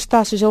subida das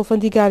taxas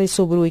alfandegárias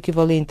sobre o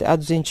equivalente a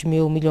 200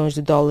 mil milhões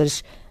de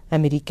dólares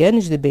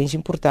americanos de bens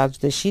importados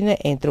da China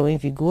entrou em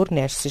vigor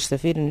nesta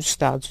sexta-feira nos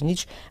Estados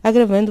Unidos,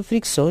 agravando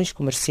fricções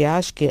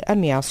comerciais que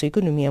ameaçam a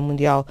economia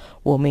mundial.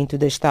 O aumento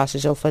das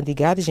taxas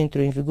alfandegárias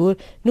entrou em vigor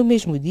no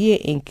mesmo dia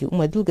em que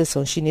uma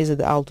delegação chinesa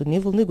de alto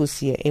nível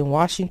negocia em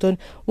Washington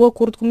o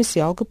acordo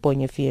comercial que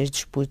põe fim às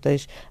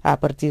disputas. A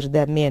partir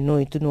da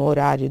meia-noite, no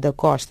horário da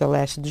costa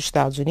leste dos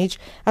Estados Unidos,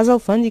 as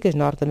alfândegas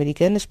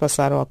norte-americanas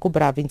passaram a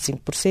cobrar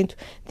 25%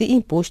 de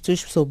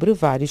impostos sobre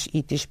vários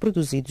itens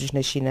produzidos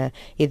na China.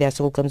 E dessa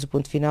colocamos o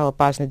ponto final à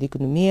página de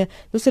Economia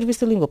do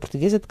Serviço da Língua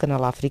Portuguesa de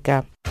Canal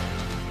África.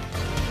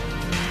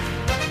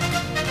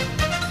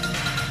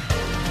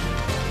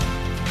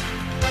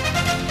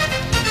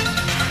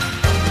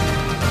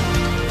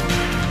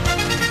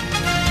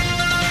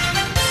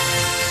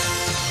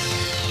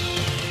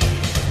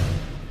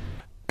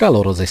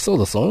 Calorosas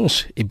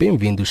saudações e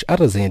bem-vindos à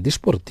resenha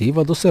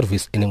desportiva do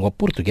Serviço em Língua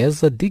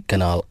Portuguesa de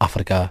Canal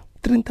África.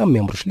 30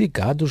 membros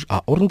ligados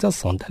à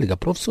organização da Liga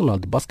Profissional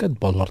de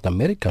Basquetebol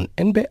Norte-Americana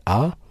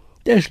NBA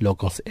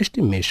deslocam-se este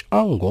mês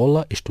a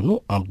Angola, isto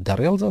no âmbito da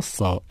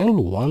realização em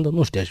Luanda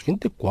nos dias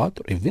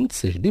 24 e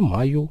 26 de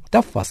maio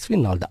da fase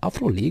final da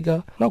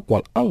Afroliga, na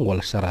qual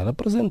Angola estará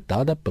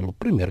representada pelo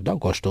 1º de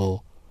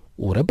agosto.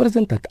 O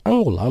representante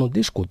angolano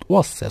discute o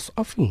acesso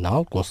à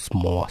final com o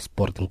Samoa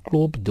Sporting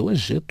Club do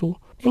Egito,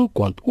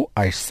 enquanto o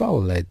Al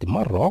Saleh de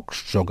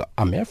Marrocos joga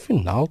a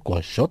meia-final com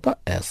o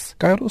JS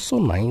Cairo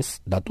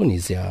Sonais da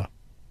Tunísia.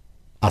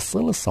 A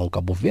seleção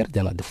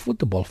cabo-verdiana de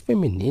futebol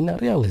feminina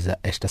realiza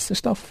esta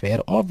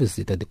sexta-feira uma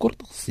visita de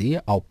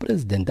cortesia ao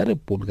presidente da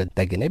República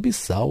da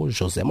Guiné-Bissau,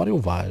 José Mário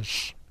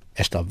Vaz.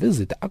 Esta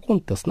visita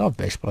acontece na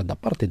véspera da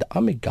partida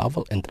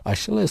amigável entre as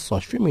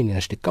seleções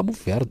femininas de Cabo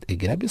Verde e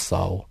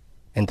Guiné-Bissau.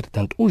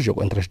 Entretanto, o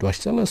jogo entre as duas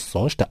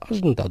seleções está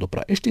agendado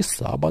para este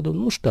sábado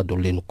no estádio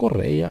Lino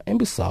Correia, em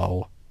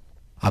Bissau.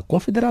 A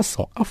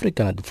Confederação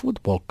Africana de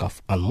Futebol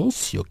CAF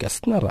anunciou que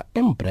assinará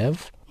em breve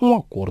um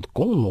acordo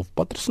com o novo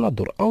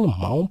patrocinador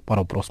alemão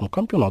para o próximo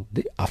Campeonato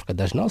de África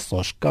das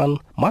Nações CAN,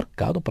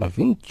 marcado para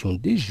 21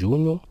 de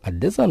junho a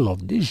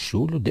 19 de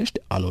julho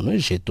deste ano no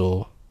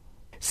Egito.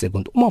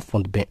 Segundo uma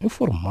fonte bem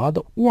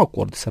informada, o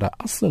acordo será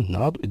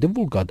assinado e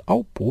divulgado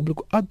ao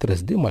público a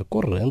 13 de maio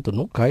corrente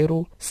no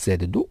Cairo,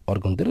 sede do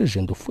órgão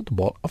dirigente do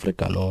futebol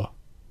africano.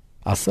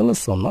 A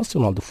Seleção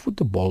Nacional de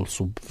Futebol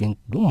Sub-20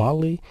 do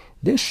Mali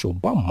deixou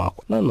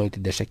Bamako na noite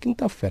desta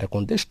quinta-feira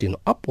com destino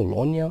à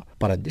Polônia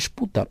para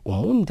disputar o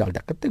Mundial da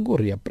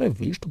categoria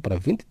previsto para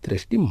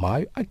 23 de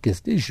maio a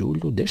 15 de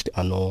julho deste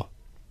ano.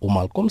 O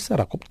Mali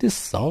começará a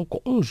competição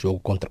com um jogo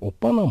contra o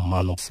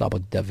Panamá no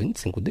sábado, dia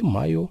 25 de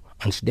maio,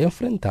 antes de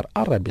enfrentar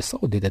a Arábia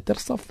Saudita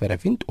terça-feira,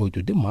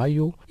 28 de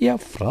maio, e a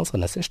França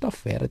na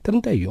sexta-feira,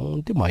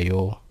 31 de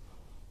maio.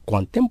 Com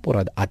a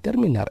temporada a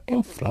terminar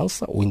em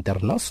França, o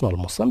internacional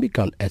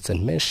moçambicano Edson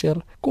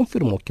Mecher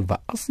confirmou que vai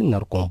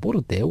assinar com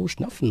Bordeaux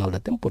na final da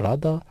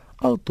temporada,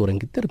 à altura em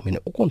que termina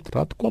o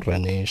contrato com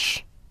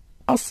Rennes.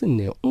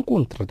 Assinei um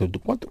contrato de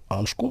 4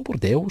 anos com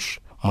Bordeaux,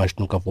 mas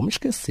nunca vou me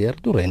esquecer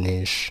do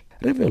Rennes,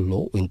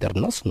 revelou o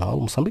internacional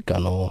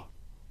moçambicano.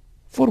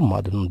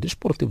 Formado no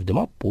Desportivo de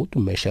Maputo,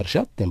 Mecher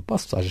já tem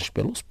passagens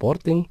pelo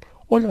Sporting,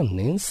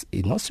 Olhanense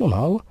e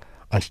Nacional,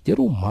 antes de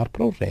rumar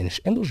para o Rennes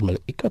em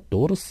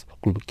 2014,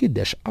 clube que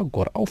deixa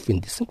agora ao fim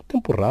de 5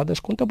 temporadas,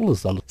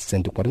 contabilizando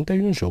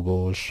 141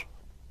 jogos.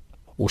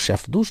 O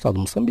chefe do Estado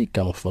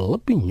moçambicano,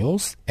 Felipe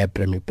Nhos, é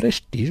prémio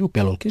prestígio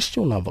pelo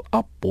inquestionável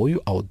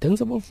apoio ao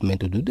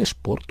desenvolvimento do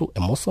desporto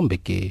em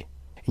Moçambique.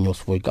 Nhos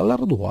foi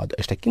galardoado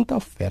esta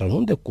quinta-feira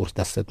no decurso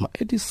da 7ª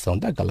edição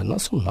da Gala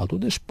Nacional do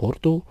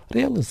Desporto,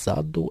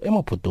 realizado em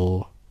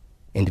Maputo.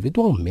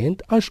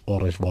 Individualmente, as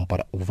honras vão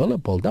para o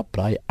voleibol da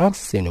praia.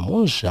 Arsênio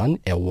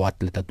Monjane é o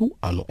atleta do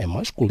ano em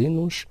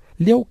masculinos,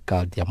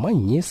 Leocádia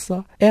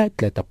Manhissa é a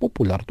atleta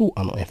popular do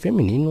ano em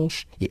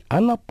femininos e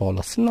Ana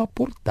Paula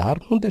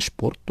Sinaportar no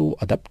desporto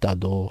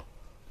adaptado.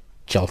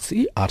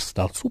 Chelsea e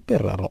Arsenal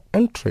superaram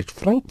Eintracht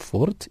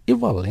Frankfurt e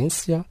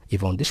Valência e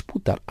vão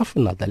disputar a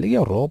final da Liga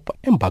Europa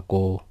em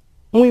Baku.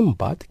 Um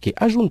embate que,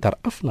 a juntar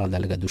a final da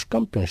Liga dos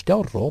Campeões da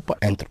Europa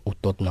entre o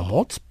Tottenham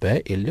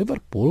Hotspur e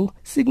Liverpool,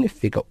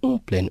 significa um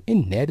pleno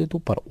inédito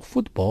para o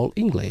futebol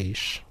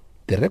inglês.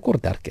 De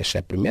recordar que esta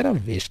é a primeira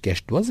vez que as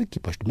duas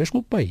equipas do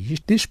mesmo país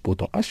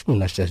disputam as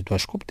finais das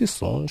duas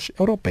competições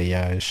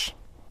europeias.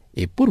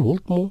 E por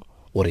último,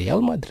 o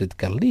Real Madrid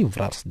quer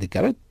livrar-se de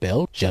Gareth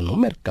Bale já no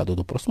mercado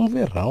do próximo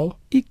verão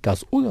e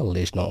caso o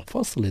galês não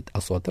facilite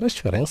a sua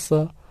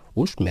transferência,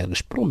 os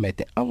merengues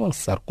prometem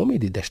avançar com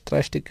medidas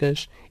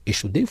drásticas,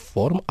 isto de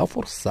forma a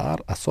forçar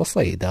a sua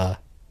saída.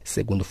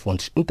 Segundo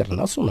fontes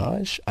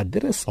internacionais, a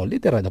direção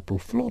liderada por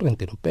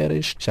Florentino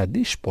Pérez está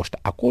disposta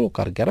a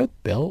colocar Gareth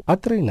Bale a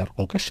treinar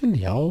com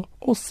Castelhão,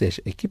 ou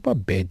seja, equipa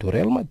B do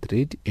Real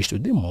Madrid, isto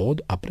de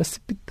modo a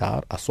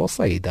precipitar a sua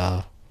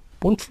saída.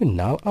 Ponto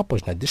final à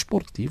página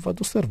desportiva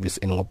do serviço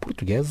em língua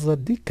portuguesa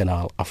de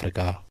Canal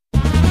África.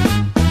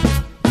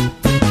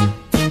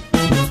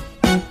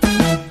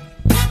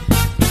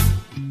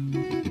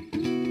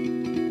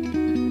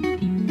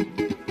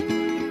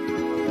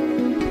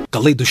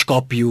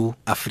 Caleidoscópio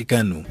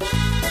africano.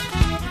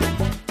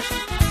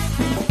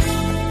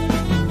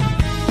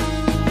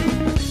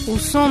 O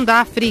som da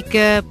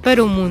África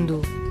para o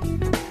mundo.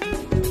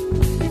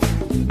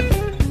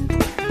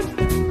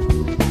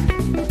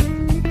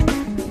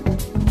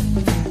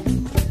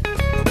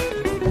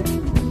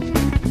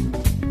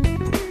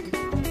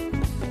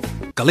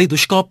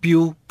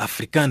 Caleidoscópio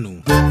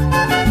africano.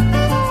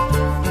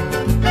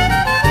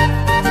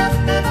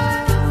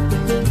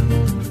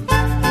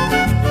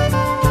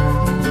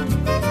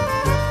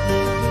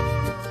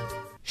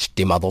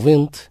 Estimado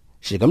ouvinte,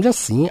 chegamos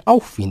assim ao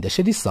fim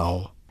desta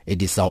edição.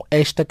 Edição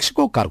esta que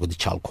chegou ao cargo de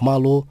Charles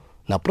Kumalo,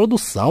 na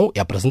produção e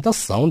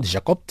apresentação de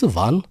Jacob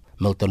Tevan,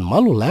 Milton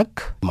Malulek,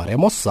 Maria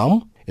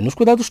Mossam e nos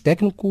cuidados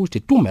técnicos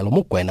de Tumelo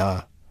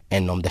Mukwena. Em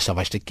nome desta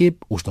vasta equipe,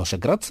 os nossos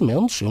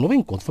agradecimentos e um novo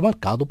encontro foi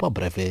marcado para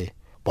breve.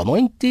 Boa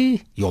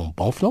noite e um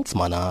bom final de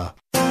semana.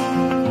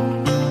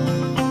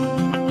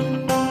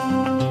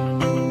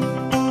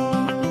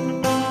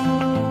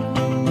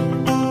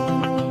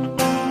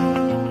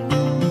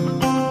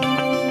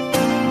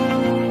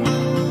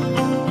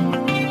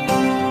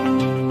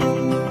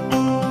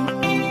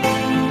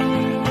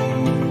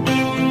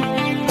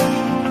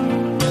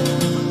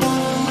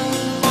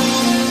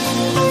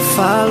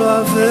 Falo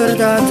a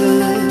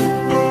verdade,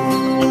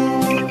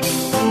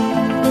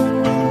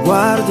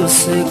 guardo o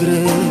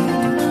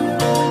segredo.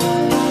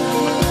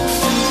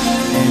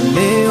 Em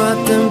meio à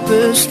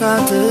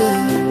tempestade,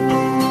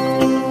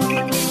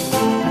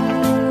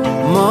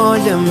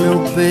 molha meu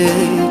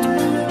peito.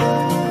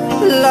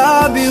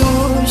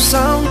 Lábios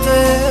são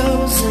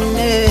teus e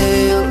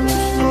meus,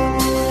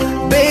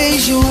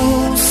 beijo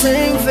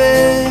sem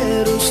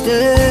ver os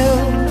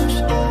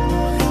teus.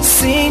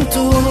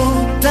 Sinto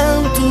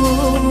tanto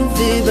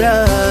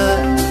vibrar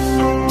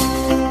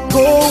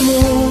como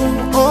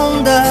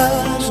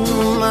ondas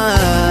no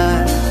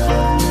mar.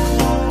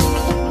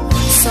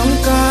 São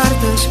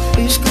cartas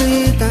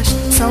escritas,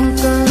 são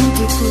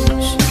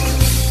cânticos,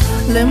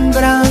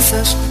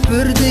 lembranças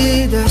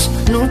perdidas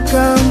no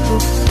campo,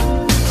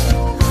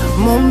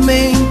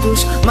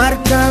 momentos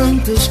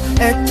marcantes,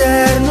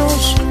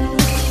 eternos,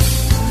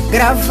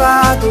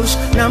 gravados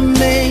na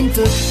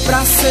mente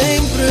para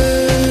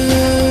sempre.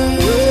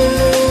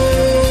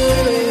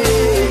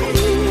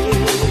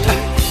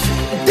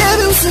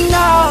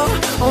 Sinal,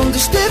 onde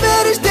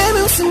estiveres,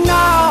 dê-me um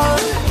sinal.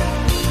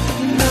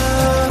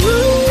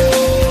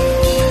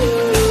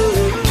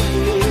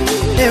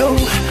 Eu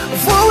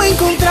vou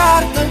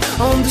encontrar-te,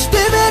 onde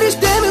estiveres,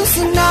 dê-me um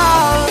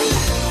sinal.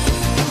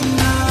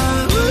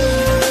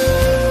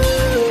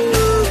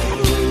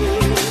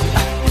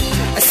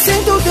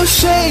 Sinto o teu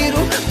cheiro,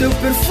 teu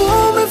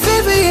perfume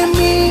vive em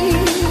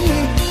mim.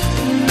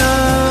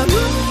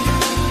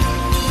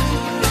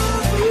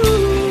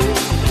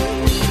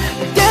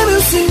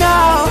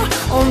 Sinal,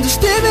 onde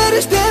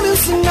estiveres, dê-me um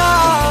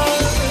sinal.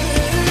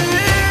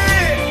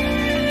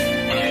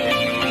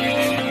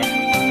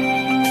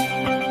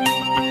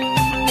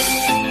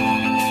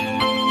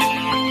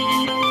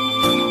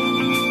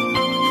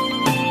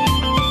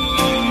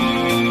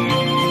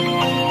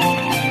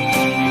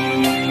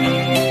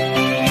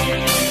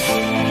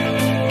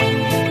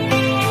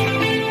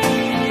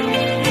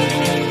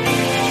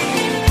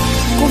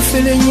 Com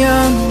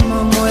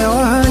filhinhama,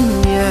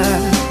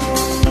 moioanha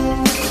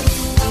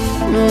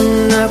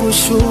na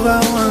chuva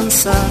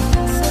wansa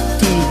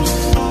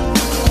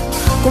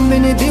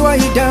kumbini biwa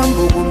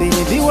hidambo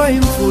kumbini biwa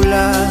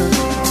imfula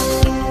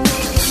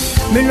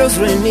milos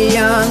reni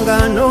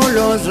yanga no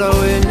los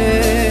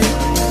awene.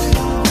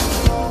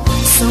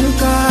 São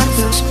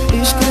cartas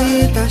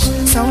escritas,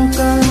 são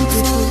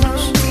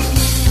cânticos,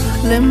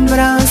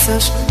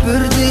 lembranças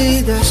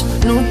perdidas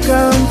no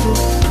campo,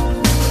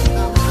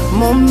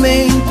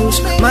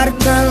 momentos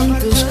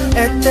marcantes,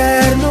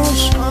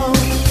 eternos,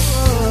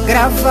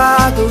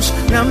 gravados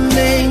na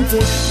mente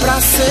para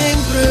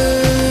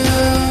sempre.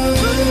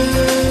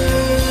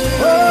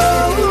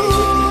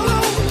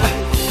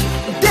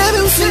 Dê-me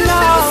um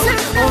sinal,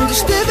 onde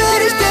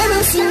estiveres, dê-me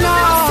um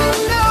sinal.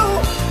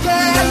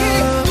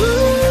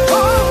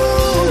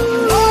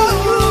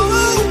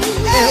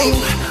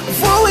 Eu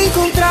vou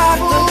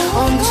encontrar-te,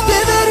 onde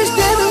estiveres,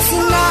 dê-me um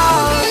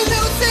sinal.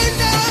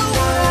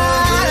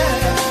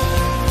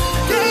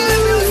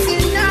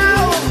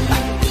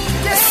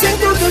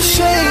 Sinto o teu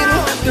cheiro,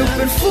 teu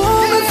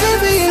perfume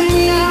vive em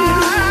mim.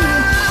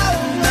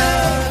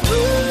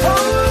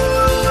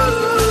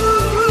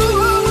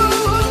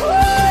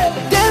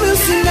 Dê-me um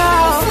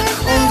sinal,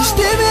 onde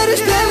estiveres,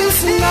 dê-me um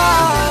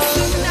sinal.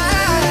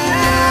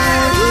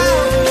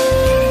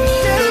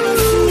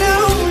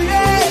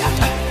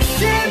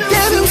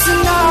 Dê-me um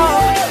sinal,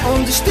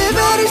 onde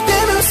estiveres,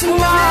 dê-me um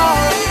sinal.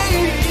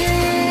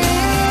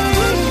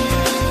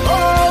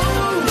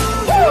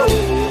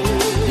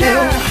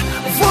 Eu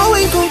vou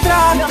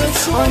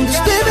encontrar-te, onde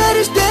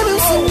estiveres, dê-me um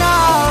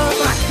sinal.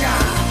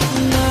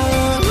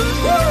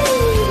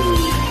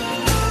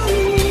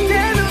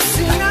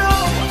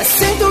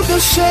 Sinto o teu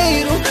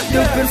cheiro,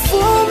 teu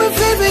perfume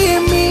vive em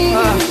mim.